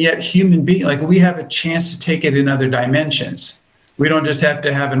and yet human being, like, we have a chance to take it in other dimensions. We don't just have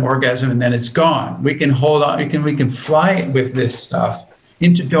to have an orgasm and then it's gone. We can hold on. We can fly with this stuff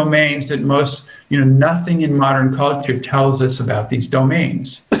into domains that most, you know, nothing in modern culture tells us about these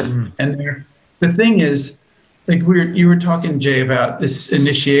domains. And the thing is, like, you were talking, Jay, about this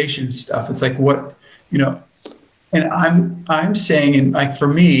initiation stuff. It's like, what, you know, and I'm saying, and like, for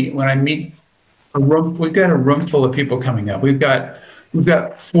me, when I meet a room, we've got a room full of people coming up. We've got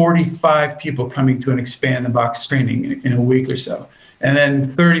 45 people coming to an Expand the Box training in a week or so, and then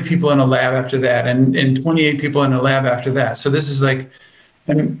 30 people in a lab after that, and 28 people in a lab after that. So this is like,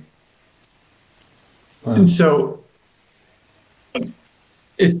 and so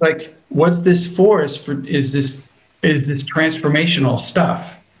it's like, what's this for? Is this transformational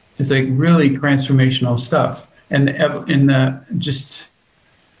stuff? It's like really transformational stuff. And why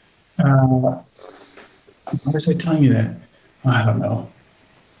was I telling you that? I don't know.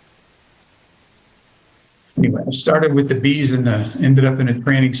 Anyway, I started with the bees and ended up in a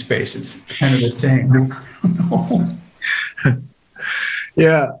training space. It's kind of the same.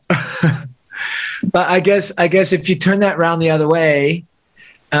 Yeah. But I guess if you turn that around the other way,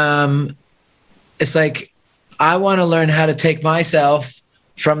 it's like, I want to learn how to take myself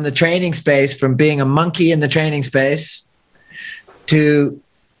from the training space, from being a monkey in the training space, to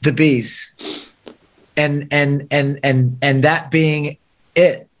the bees, and that being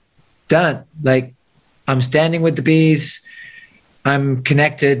it, done. Like, I'm standing with the bees, I'm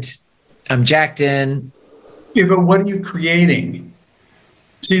connected, I'm jacked in. Yeah, but what are you creating?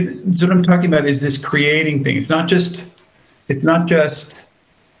 See, that's what I'm talking about, is this creating thing. It's not just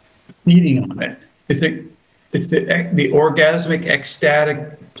feeding on it. It's the orgasmic,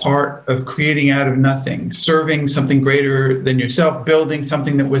 ecstatic part of creating out of nothing, serving something greater than yourself, building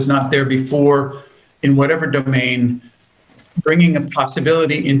something that was not there before in whatever domain, bringing a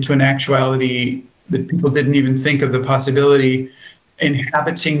possibility into an actuality that people didn't even think of the possibility,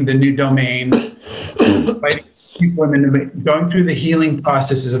 inhabiting the new domain, inviting people in the domain, going through the healing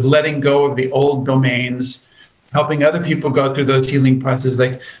processes of letting go of the old domains, helping other people go through those healing processes.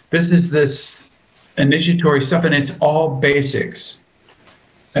 Like, this initiatory stuff, and it's all basics.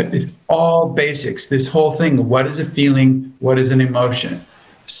 It's all basics. This whole thing, what is a feeling? What is an emotion?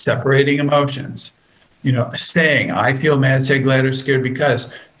 Separating emotions. You know, saying, I feel mad, sad, glad, or scared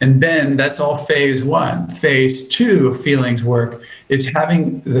because. And then that's all phase one. Phase two of feelings work is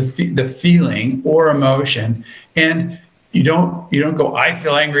having the feeling or emotion, and you don't go, I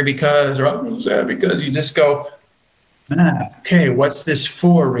feel angry because, or I feel sad because. You just go, okay, what's this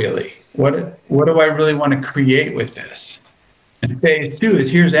for really? What do I really want to create with this? And phase two is,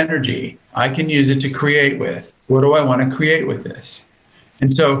 here's energy. I can use it to create with. What do I want to create with this?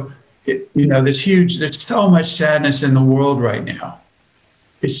 And so, there's so much sadness in the world right now.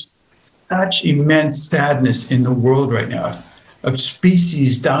 It's such immense sadness in the world right now. of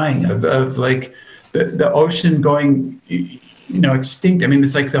species dying, of like the ocean going, extinct. I mean,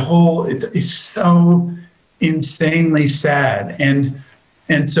 it's like it's so insanely sad.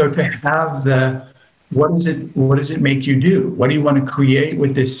 And so to have what does it make you do? What do you want to create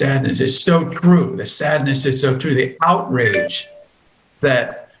with this sadness? It's so true. The sadness is so true. The outrage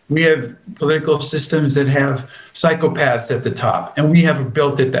that we have political systems that have psychopaths at the top, and we have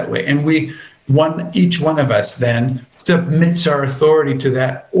built it that way. And each one of us then submits our authority to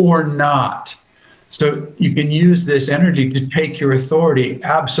that or not. So you can use this energy to take your authority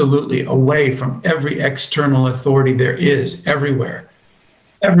absolutely away from every external authority there is everywhere.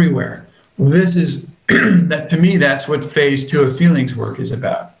 Everywhere. This is that, to me, that's what phase 2 of feelings work is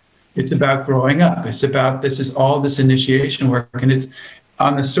about. It's about growing up. It's about all this initiation work, and it's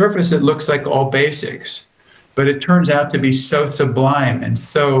on the surface it looks like all basics, but it turns out to be so sublime and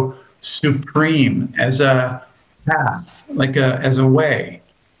so supreme as a path, as a way,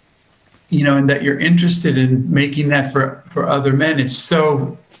 and that you're interested in making that for other men. It's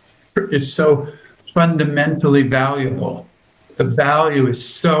so fundamentally valuable. The value is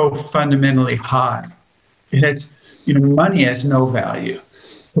so fundamentally high. It has, money has no value.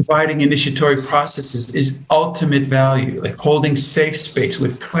 Providing initiatory processes is ultimate value, like holding safe space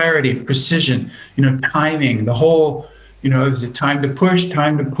with clarity, precision, timing, the whole, is it time to push,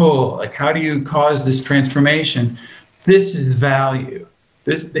 time to pull? Like, how do you cause this transformation? This is value.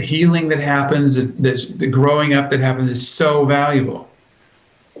 The healing that happens, the growing up that happens is so valuable.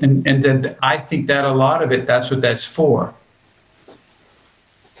 And then I think that a lot of it, that's what that's for.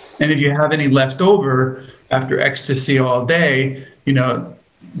 And if you have any left over after ecstasy all day,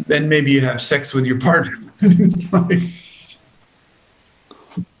 then maybe you have sex with your partner. It's like,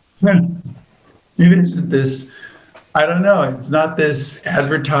 it isn't this, I don't know, it's not this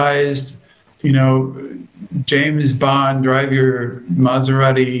advertised, James Bond, drive your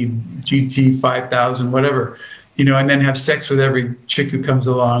Maserati GT 5000, whatever, and then have sex with every chick who comes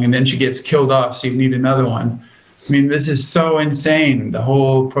along, and then she gets killed off, so you need another one. I mean, this is so insane. The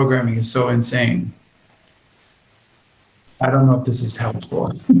whole programming is so insane. I don't know if this is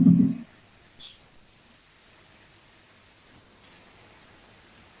helpful.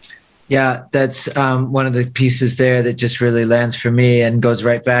 Yeah, that's one of the pieces there that just really lands for me and goes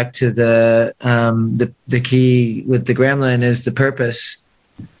right back to the key with the gremlin is the purpose.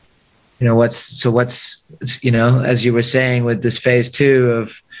 What's as you were saying with this phase 2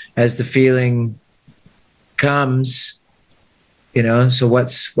 of as the feeling comes, so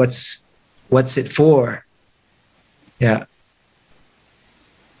what's it for? Yeah.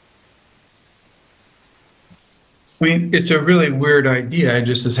 I mean, it's a really weird idea. I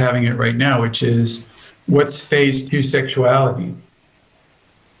just was having it right now, which is, what's phase 2 sexuality?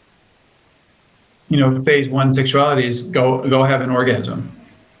 Phase 1 sexuality is go have an orgasm.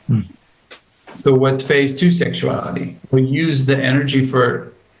 So what's phase 2 sexuality? We use the energy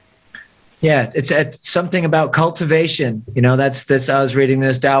for. Yeah, it's something about cultivation. That's I was reading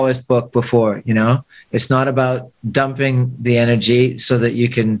this Taoist book before. It's not about dumping the energy so that you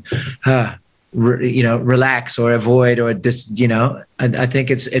can. Relax or avoid or just, I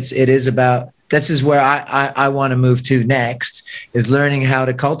think it is about, this is where I want to move to next, is learning how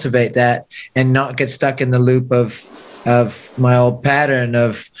to cultivate that and not get stuck in the loop of my old pattern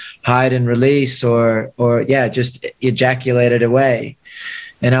of hide and release or just ejaculate it away.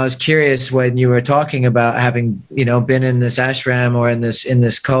 And I was curious when you were talking about having, been in this ashram or in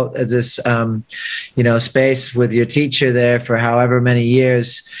this cult, this, space with your teacher there for however many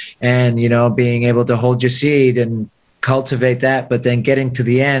years and, being able to hold your seed and cultivate that, but then getting to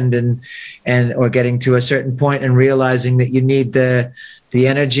the end or getting to a certain point and realizing that you need the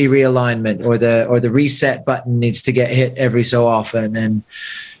energy realignment or the reset button needs to get hit every so often. And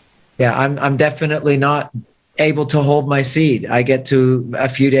yeah, I'm definitely not able to hold my seed. I get to a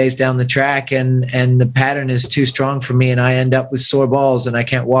few days down the track and the pattern is too strong for me and I end up with sore balls and I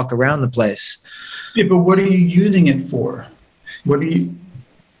can't walk around the place. Yeah, but what are you using it for? What do you?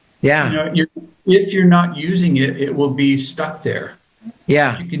 Yeah. If you're not using it, it will be stuck there.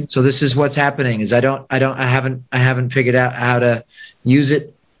 Yeah. So this is what's happening is I haven't figured out how to use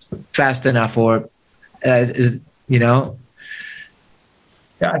it fast enough or, Yeah,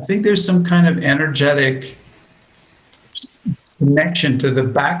 I think there's some kind of energetic connection to the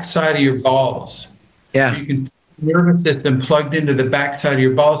backside of your balls. Yeah. You can nervous system plugged into the backside of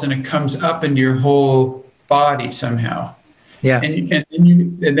your balls and it comes up into your whole body somehow. Yeah. And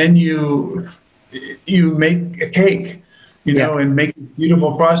then you make a cake, and make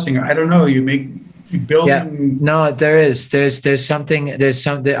beautiful frosting. I don't know, you make Yeah, building. no, there's something,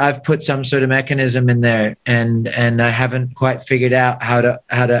 I've put some sort of mechanism in there, and I haven't quite figured out how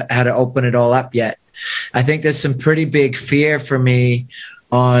to open it all up yet. I think there's some pretty big fear for me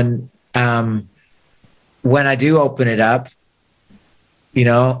on when I do open it up, you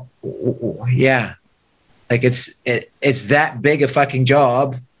know, yeah, like it's that big a fucking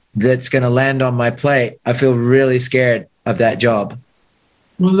job that's going to land on my plate. I feel really scared of that job.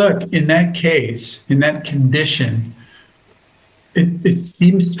 Well, look, in that case, in that condition, it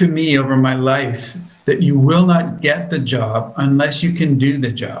seems to me over my life that you will not get the job unless you can do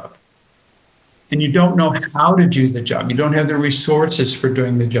the job. And you don't know how to do the job. You don't have the resources for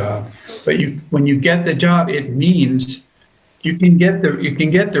doing the job. But when you get the job, it means you can get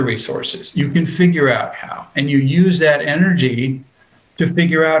the resources. You can figure out how. And you use that energy to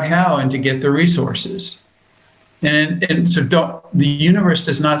figure out how and to get the resources. And so the universe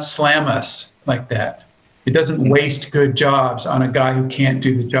does not slam us like that. It doesn't waste good jobs on a guy who can't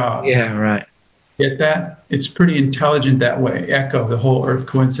do the job. Yeah, right. Get that? It's pretty intelligent that way. ECHO, the whole Earth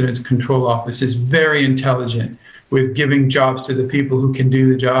Coincidence Control Office, is very intelligent with giving jobs to the people who can do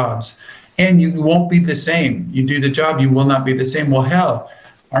the jobs. And you won't be the same. You do the job, you will not be the same. Well, hell,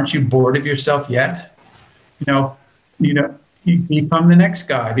 aren't you bored of yourself yet? You become the next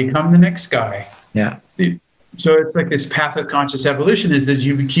guy, become the next guy. Yeah. So it's like this path of conscious evolution is that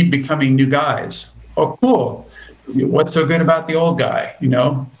you keep becoming new guys. Oh, cool. What's so good about the old guy?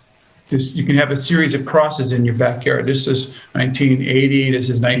 You can have a series of crosses in your backyard. This is 1980. This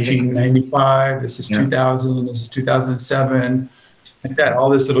is 1995. This is 2000. This is 2007. Like that, all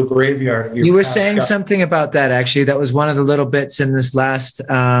this little graveyard. You were saying something about that, actually. That was one of the little bits in this last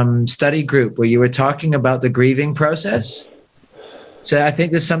study group where you were talking about the grieving process. So I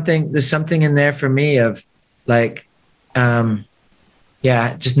think there's something in there for me of like,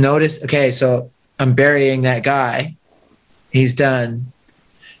 just notice, okay, so I'm burying that guy. He's done.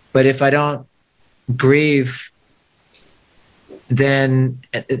 But if I don't grieve, then,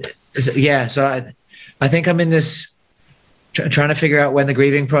 so I think I'm in this, trying to figure out when the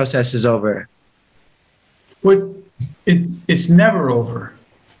grieving process is over. Well, it's never over.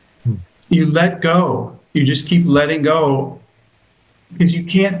 You let go. You just keep letting go because you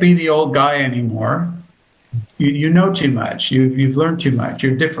can't be the old guy anymore. You know too much. You've learned too much.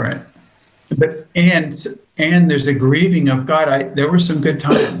 You're different. But and there's a grieving of God. There were some good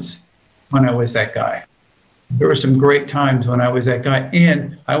times when I was that guy. There were some great times when I was that guy,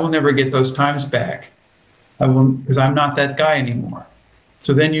 and I will never get those times back. I will, because I'm not that guy anymore.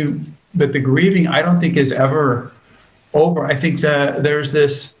 So then but the grieving I don't think is ever over. I think that there's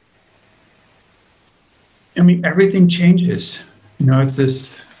this. I mean, everything changes. It's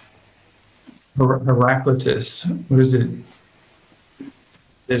this. Heraclitus, what is it?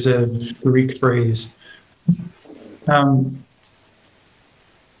 There's a Greek phrase.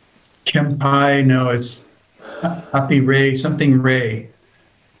 Kempai, no, it's Happy Ray, something Ray.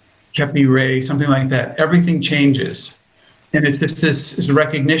 Kepi Ray, something like that. Everything changes. And it's just this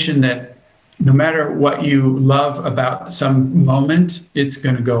recognition that no matter what you love about some moment, it's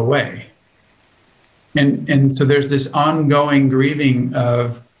going to go away. And so there's this ongoing grieving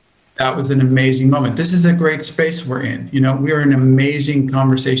of, that was an amazing moment. This is a great space we're in. We're in an amazing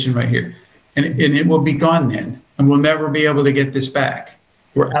conversation right here. And it will be gone then. And we'll never be able to get this back.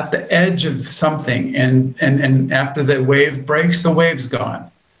 We're at the edge of something. And after the wave breaks, the wave's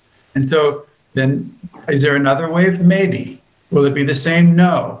gone. And so then, is there another wave? Maybe. Will it be the same?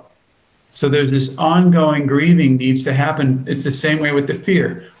 No. So there's this ongoing grieving needs to happen. It's the same way with the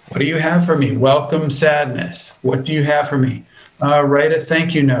fear. What do you have for me? Welcome sadness. What do you have for me? Write a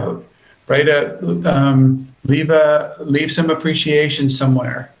thank you note. Leave some appreciation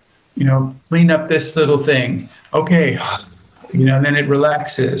somewhere. Clean up this little thing. Okay, and then it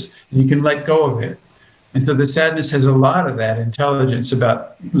relaxes and you can let go of it. And so the sadness has a lot of that intelligence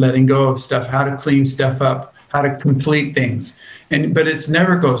about letting go of stuff, how to clean stuff up, how to complete things. But it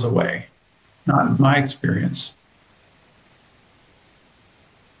never goes away, not in my experience.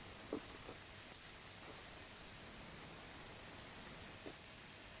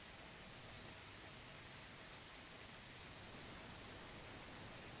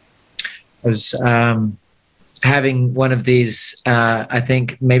 I was having one of these, I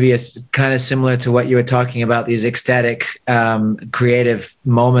think maybe it's kind of similar to what you were talking about, these ecstatic, creative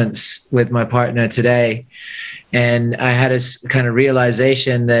moments with my partner today. And I had a kind of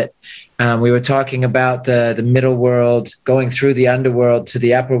realization that we were talking about the middle world, going through the underworld to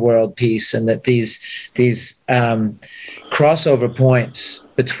the upper world piece, and that these crossover points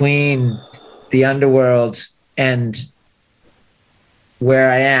between the underworld and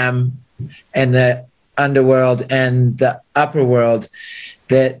where I am and the underworld and the upper world,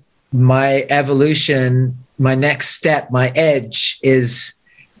 that my evolution, my next step, my edge is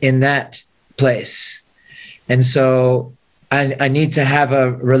in that place. And so I need to have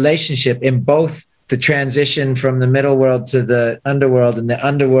a relationship in both the transition from the middle world to the underworld and the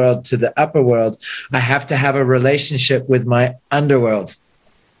underworld to the upper world. I have to have a relationship with my underworld.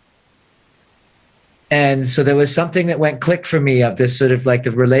 And so there was something that went click for me of this sort of like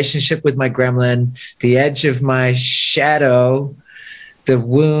the relationship with my gremlin, the edge of my shadow, the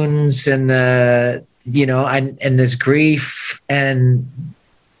wounds and the, you know, and this grief and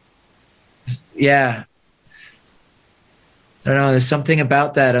yeah. I don't know, there's something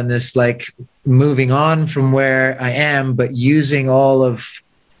about that on this, like moving on from where I am, but using all of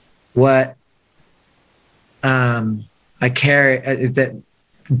what I carry that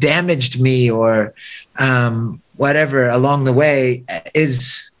damaged me or whatever along the way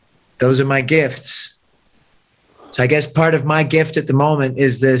those are my gifts. So I guess part of my gift at the moment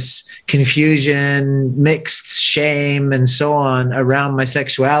is this confusion, mixed shame, and so on around my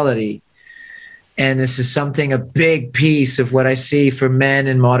sexuality. And this is a big piece of what I see for men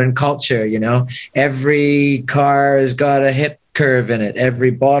in modern culture. You know, every car has got a hip curve in it.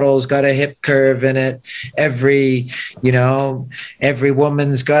 Every bottle's got a hip curve in it. Every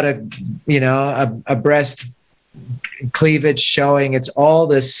woman's got a breast cleavage showing. It's all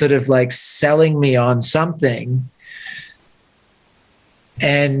this sort of like selling me on something.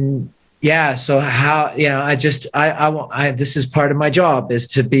 And yeah, so how, you know, this is part of my job, is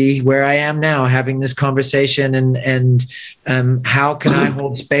to be where I am now, having this conversation and how can I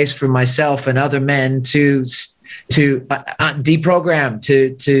hold space for myself and other men to deprogram,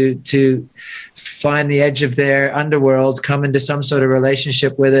 to find the edge of their underworld, come into some sort of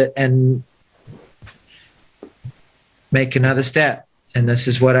relationship with it and make another step. And this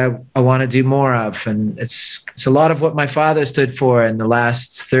is what I want to do more of. And it's a lot of what my father stood for in the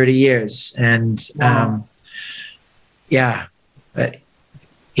last 30 years. And wow. But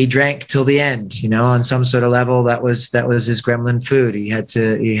he drank till the end, you know, on some sort of level. That was his gremlin food. He had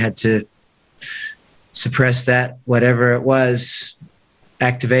to suppress that, whatever it was,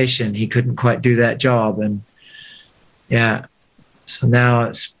 activation. He couldn't quite do that job. And yeah, so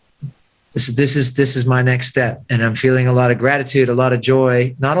now this is my next step, and I'm feeling a lot of gratitude, a lot of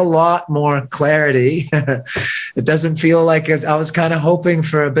joy, not a lot more clarity. It doesn't feel like I was kind of hoping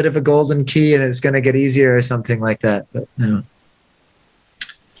for a bit of a golden key and it's going to get easier or something like that. But no.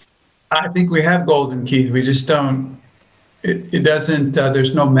 I think we have golden keys. We just don't. It doesn't.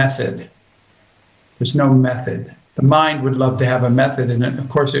 There's no method. There's no method. The mind would love to have a method, and of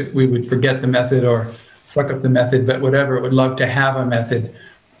course we would forget the method or fuck up the method. But whatever, it would love to have a method.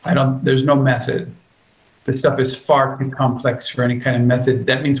 There's no method. This stuff is far too complex for any kind of method.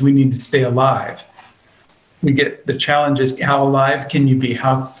 That means we need to stay alive. We get the challenge is, how alive can you be?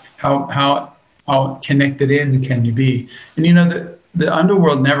 How connected in can you be? And you know, the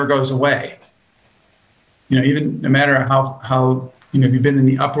underworld never goes away. You know, even no matter how you know, if you've been in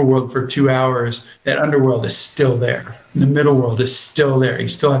the upper world for 2 hours, that underworld is still there. And the middle world is still there. You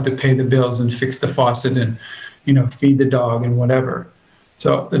still have to pay the bills and fix the faucet and, you know, feed the dog and whatever.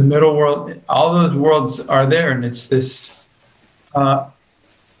 So the middle world, all those worlds are there, and it's this,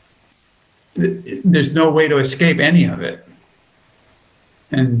 there's no way to escape any of it.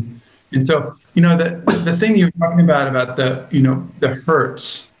 And so, you know, the thing you were talking about the, you know, the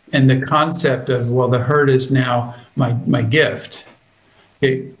hurts and the concept of, well, the hurt is now my gift.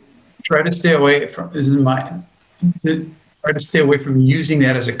 Okay, try to stay away from, try to stay away from using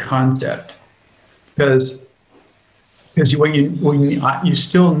that as a concept, because you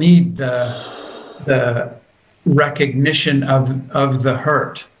still need the recognition of the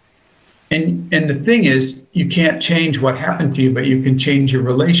hurt, and the thing is, you can't change what happened to you, but you can change your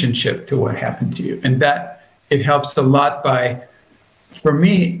relationship to what happened to you, and that it helps a lot. For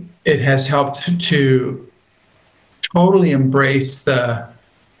me, it has helped to totally embrace the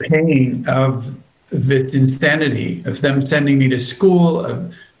pain of this insanity of them sending me to school.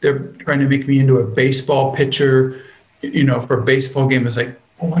 They're trying to make me into a baseball pitcher. You know, for a baseball game, it's like,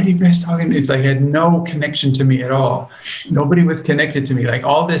 oh, what are you guys talking? It's like, it had no connection to me at all. Nobody was connected to me. Like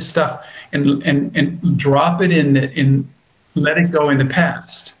all this stuff, and drop it in, let it go in the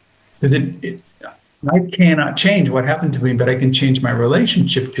past, because I cannot change what happened to me, but I can change my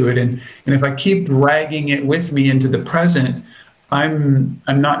relationship to it. And if I keep dragging it with me into the present, I'm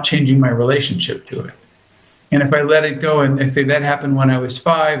not changing my relationship to it. And if I let it go, and if that happened when I was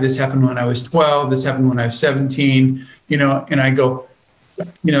 5, this happened when I was 12, this happened when I was 17, you know, and I go,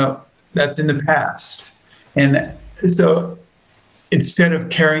 you know, that's in the past. And so instead of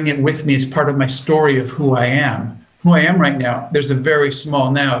carrying it with me as part of my story of who I am right now, there's a very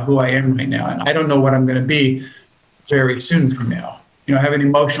small now of who I am right now. And I don't know what I'm going to be very soon from now. You know, I have an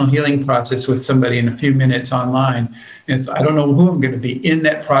emotional healing process with somebody in a few minutes online. And I don't know who I'm going to be in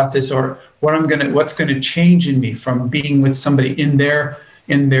that process, or what's going to change in me from being with somebody in their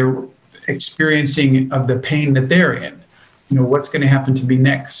experiencing of the pain that they're in. You know, what's going to happen to me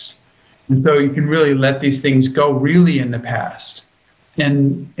next. And so you can really let these things go really in the past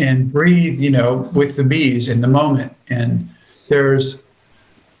and breathe, you know, with the bees in the moment. And there's,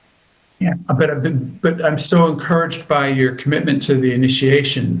 yeah, but I'm so encouraged by your commitment to the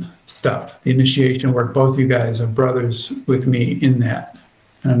initiation stuff, the initiation work. Both you guys are brothers with me in that.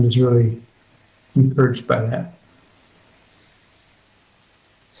 And I'm just really encouraged by that.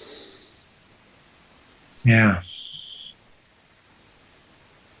 Yeah.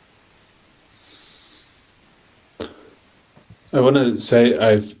 I want to say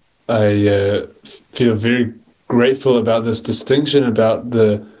I feel very grateful about this distinction about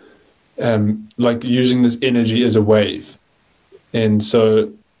the like using this energy as a wave, and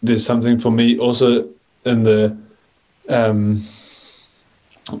so there's something for me also in the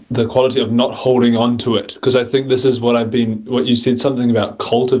quality of not holding on to it, because I think this is what you said, something about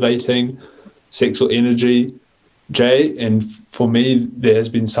cultivating sexual energy, Jay, and for me there has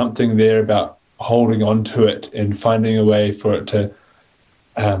been something there about holding on to it and finding a way for it to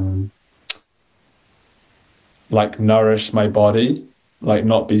like nourish my body, like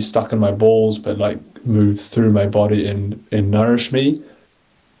not be stuck in my balls, but like move through my body and nourish me.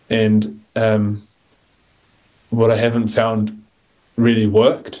 And what I haven't found really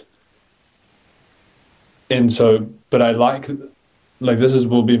worked. And so, but I like this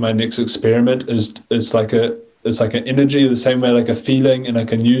will be my next experiment, it's like an energy the same way like a feeling, and I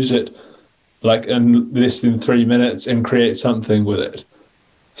can use it like in less than 3 minutes and create something with it.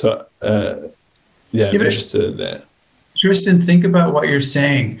 So yeah, I'm interested in that. Tristan, think about what you're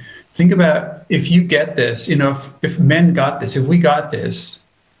saying. Think about if you get this, you know, if men got this, if we got this,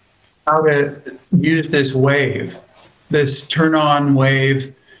 how to use this wave, this turn on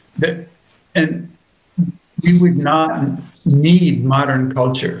wave, and we would not need modern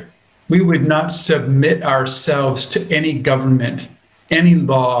culture. We would not submit ourselves to any government, any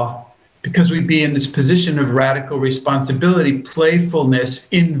law, because we'd be in this position of radical responsibility, playfulness,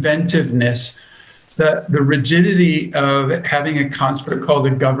 inventiveness. The rigidity of having a construct called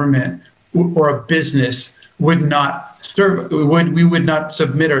a government or a business would not serve. We would not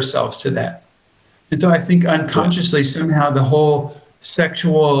submit ourselves to that. And so I think unconsciously somehow the whole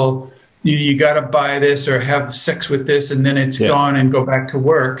sexual, you got to buy this or have sex with this and then it's gone and go back to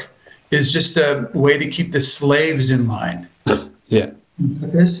work, is just a way to keep the slaves in line. Yeah.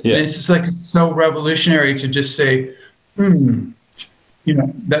 This, and it's just like so revolutionary to just say, you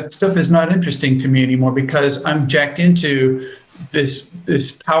know, that stuff is not interesting to me anymore because I'm jacked into this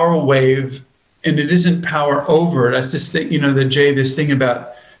power wave, and it isn't power over. That's this thing, you know, this thing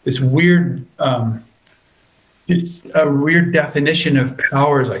about this weird, it's a weird definition of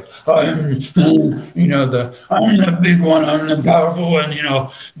power, is like, you know, I'm the big one, I'm the powerful one, you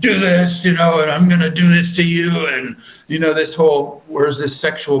know, do this, you know, and I'm going to do this to you. And, you know, this whole, where's this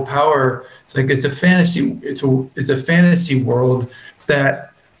sexual power? It's like, it's a fantasy. It's a fantasy world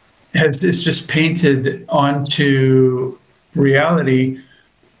that it's just painted onto reality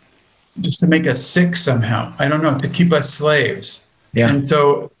just to make us sick somehow. I don't know, to keep us slaves. Yeah. And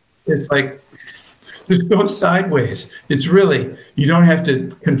so it's like, just go sideways. It's really, you don't have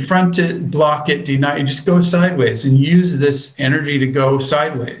to confront it, block it, deny it. You just go sideways and use this energy to go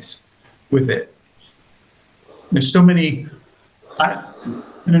sideways with it. There's so many, I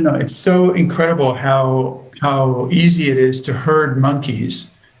don't know, it's so incredible how easy it is to herd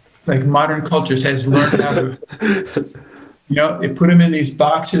monkeys. Like modern cultures has learned how to, you know, they put them in these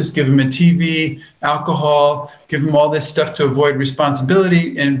boxes, give them a TV, alcohol, give them all this stuff to avoid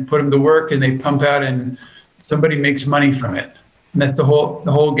responsibility and put them to work, and they pump out and somebody makes money from it. And that's the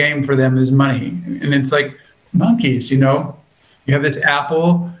whole game for them is money. And it's like monkeys, you know, you have this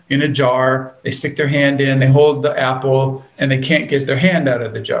apple in a jar, they stick their hand in, they hold the apple, and they can't get their hand out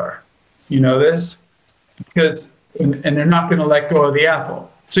of the jar. You know this? Because, and they're not going to let go of the apple.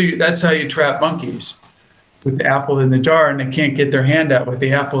 So that's how you trap monkeys, with the apple in the jar, and they can't get their hand out with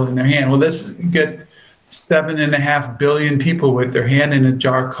the apple in their hand. Well, you get 7.5 billion people with their hand in a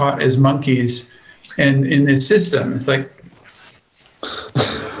jar caught as monkeys, and in this system, it's like,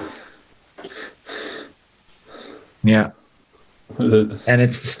 yeah. And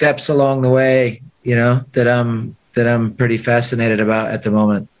it's the steps along the way, you know, that I'm pretty fascinated about at the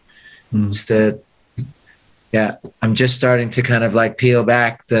moment. It's Yeah. I'm just starting to kind of like peel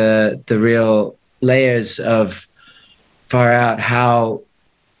back the real layers of far out how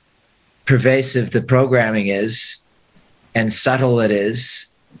pervasive the programming is and subtle it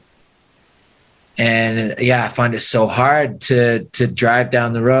is. And yeah, I find it so hard to drive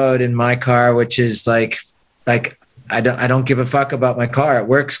down the road in my car, which is like I don't give a fuck about my car. It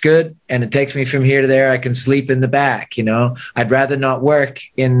works good and it takes me from here to there. I can sleep in the back, you know. I'd rather not work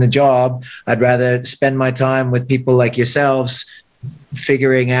in the job. I'd rather spend my time with people like yourselves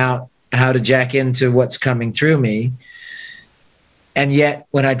figuring out how to jack into what's coming through me. And yet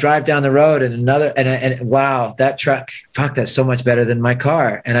when I drive down the road and wow, that truck, fuck, that's so much better than my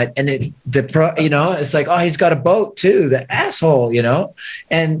car. You know, it's like, oh, he's got a boat too, the asshole, you know.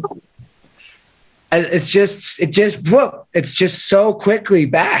 And it's just so quickly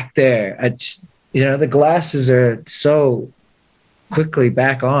back there. You know, the glasses are so quickly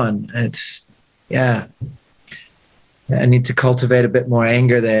back on. It's, yeah, I need to cultivate a bit more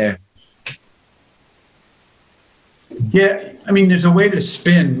anger there. Yeah, I mean, there's a way to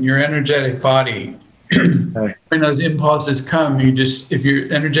spin your energetic body. When those impulses come, if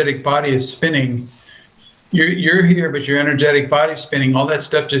your energetic body is spinning, you're here, but your energetic body spinning, all that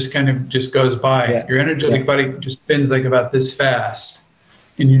stuff just kind of just goes by. Yeah. Your energetic body just spins like about this fast,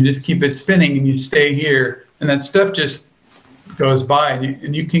 and you just keep it spinning, and you stay here, and that stuff just goes by,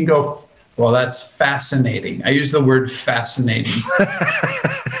 and you can go, well, that's fascinating. I use the word fascinating.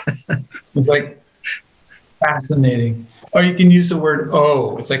 It's like fascinating. Or you can use the word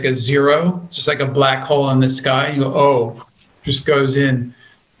oh. It's like a zero, just like a black hole in the sky. You go, oh, just goes in.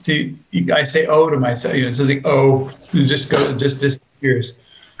 See, I say oh to myself. You know, it's like oh, it just disappears.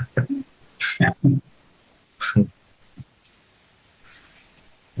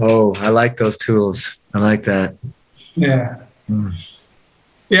 Oh, I like those tools. I like that. Yeah.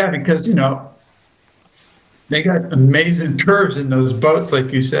 Yeah, because, you know, they got amazing curves in those boats,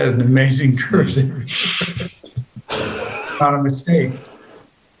 like you said, and amazing curves everywhere. Not a mistake.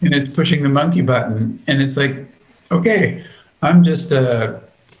 And it's pushing the monkey button. And it's like, okay, I'm just a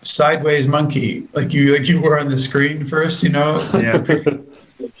sideways monkey, like you were on the screen first, you know? Yeah.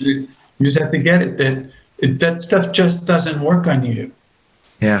 You just have to get it that stuff just doesn't work on you.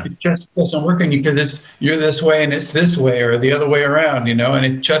 Yeah. It just doesn't work on you because you're this way and it's this way or the other way around, you know, and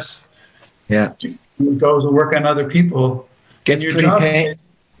it just goes to work on other people. Gets pretty painful.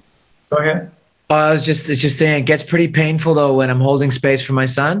 Go ahead. It's just saying it gets pretty painful though when I'm holding space for my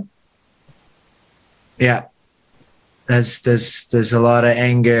son. Yeah. There's a lot of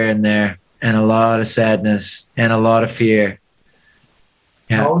anger in there and a lot of sadness and a lot of fear.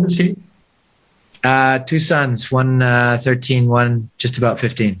 Yeah. How old is he? 2 sons, one 13, one just about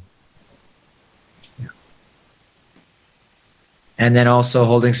 15. Yeah. And then also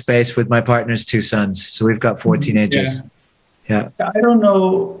holding space with my partner's 2 sons. So we've got 4 teenagers. Yeah. I don't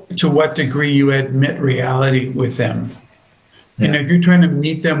know to what degree you admit reality with them. Yeah. You know, if you're trying to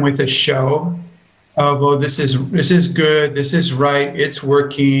meet them with a show of, oh, this is good, this is right, it's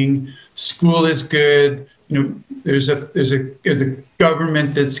working, school is good, you know, there's a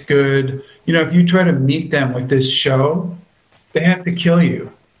government that's good. You know, if you try to meet them with this show, they have to kill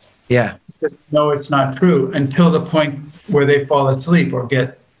you. Yeah. Because no, it's not true until the point where they fall asleep or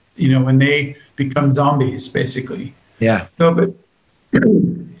get, you know, when they become zombies, basically. Yeah. So, but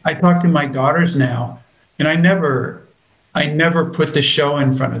I talk to my daughters now, and I never put the show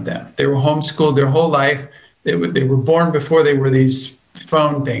in front of them. They were homeschooled their whole life. They were born before they were these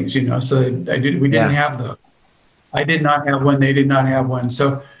phone things, you know. So we didn't have those. I did not have one. They did not have one.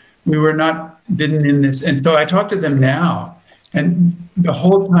 So we didn't in this. And so I talk to them now, and the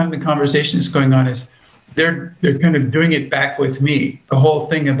whole time the conversation is going on is they're kind of doing it back with me. The whole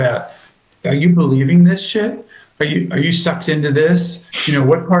thing about, are you believing this shit? Are you sucked into this? You know,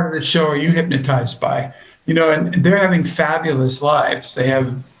 what part of the show are you hypnotized by? You know, and they're having fabulous lives. They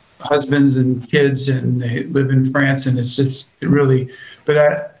have husbands and kids, and they live in France, and it's just really.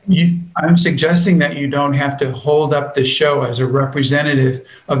 But I'm suggesting that you don't have to hold up the show as a representative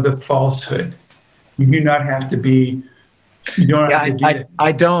of the falsehood. You do not have to be. You don't have to do that.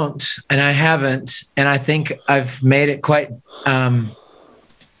 I don't, and I haven't, and I think I've made it quite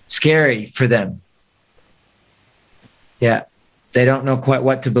scary for them. Yeah, they don't know quite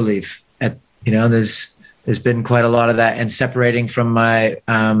what to believe. You know, there's been quite a lot of that, and separating from my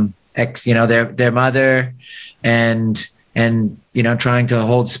ex, you know, their mother, and you know, trying to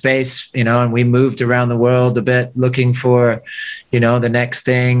hold space, you know, and we moved around the world a bit looking for, you know, the next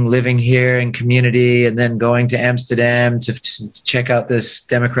thing, living here in community, and then going to Amsterdam to check out this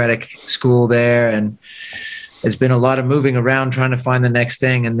democratic school there, and there's been a lot of moving around trying to find the next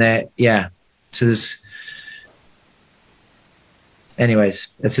thing, and so anyways,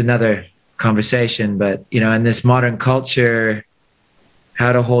 it's another conversation. But you know, in this modern culture,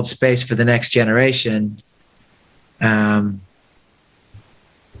 how to hold space for the next generation. I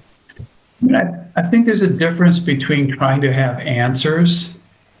think there's a difference between trying to have answers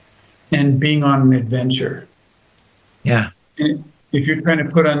and being on an adventure. Yeah. And if you're trying to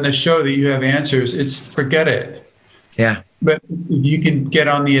put on the show that you have answers, forget it. Yeah. But if you can get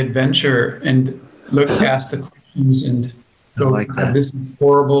on the adventure and look past the questions and go, like that. This is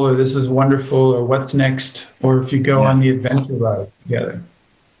horrible, or this is wonderful, or what's next, or if you go on the adventure ride together.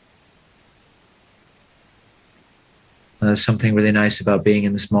 There's something really nice about being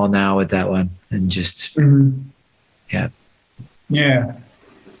in the small now with that one, and just yeah.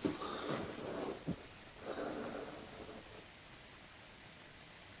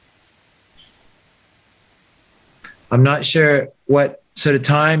 I'm not sure what sort of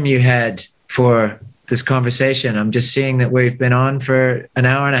time you had for this conversation. I'm just seeing that we've been on for an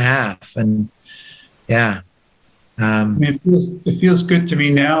hour and a half, and yeah. I mean, it feels good to me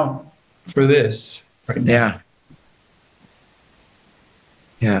now for this right now. Yeah.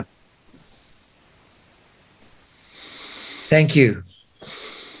 Yeah. Thank you.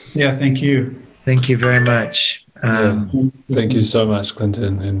 Yeah, thank you. Thank you very much. Thank you so much,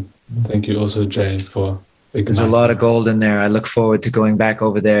 Clinton, and thank you also, Jay, for igniting. There's a lot of gold in there. I look forward to going back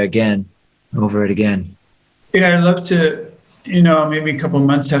over it again. Yeah, I'd love to, maybe a couple of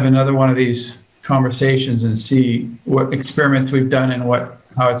months have another one of these conversations and see what experiments we've done and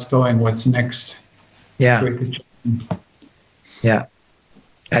how it's going, what's next. Yeah. Yeah.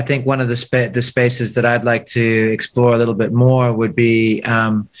 I think one of the spaces that I'd like to explore a little bit more would be,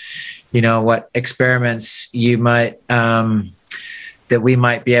 what experiments you might, that we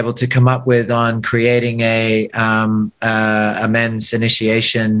might be able to come up with on creating a men's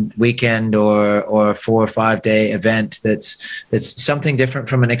initiation weekend or 4 or 5 day event that's something different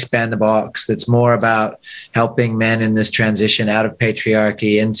from an Expand the Box, that's more about helping men in this transition out of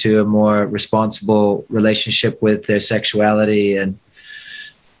patriarchy into a more responsible relationship with their sexuality, and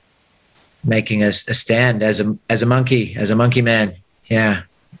making a stand as a monkey man. Yeah.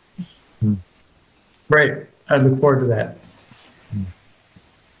 Great. I look forward to that.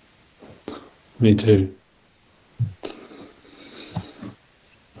 Me too.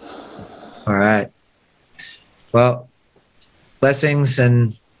 All right. Well, blessings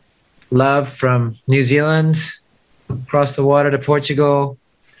and love from New Zealand across the water to Portugal.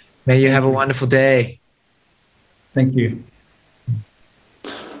 May you have a wonderful day. Thank you.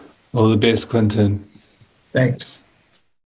 All the best, Clinton. Thanks.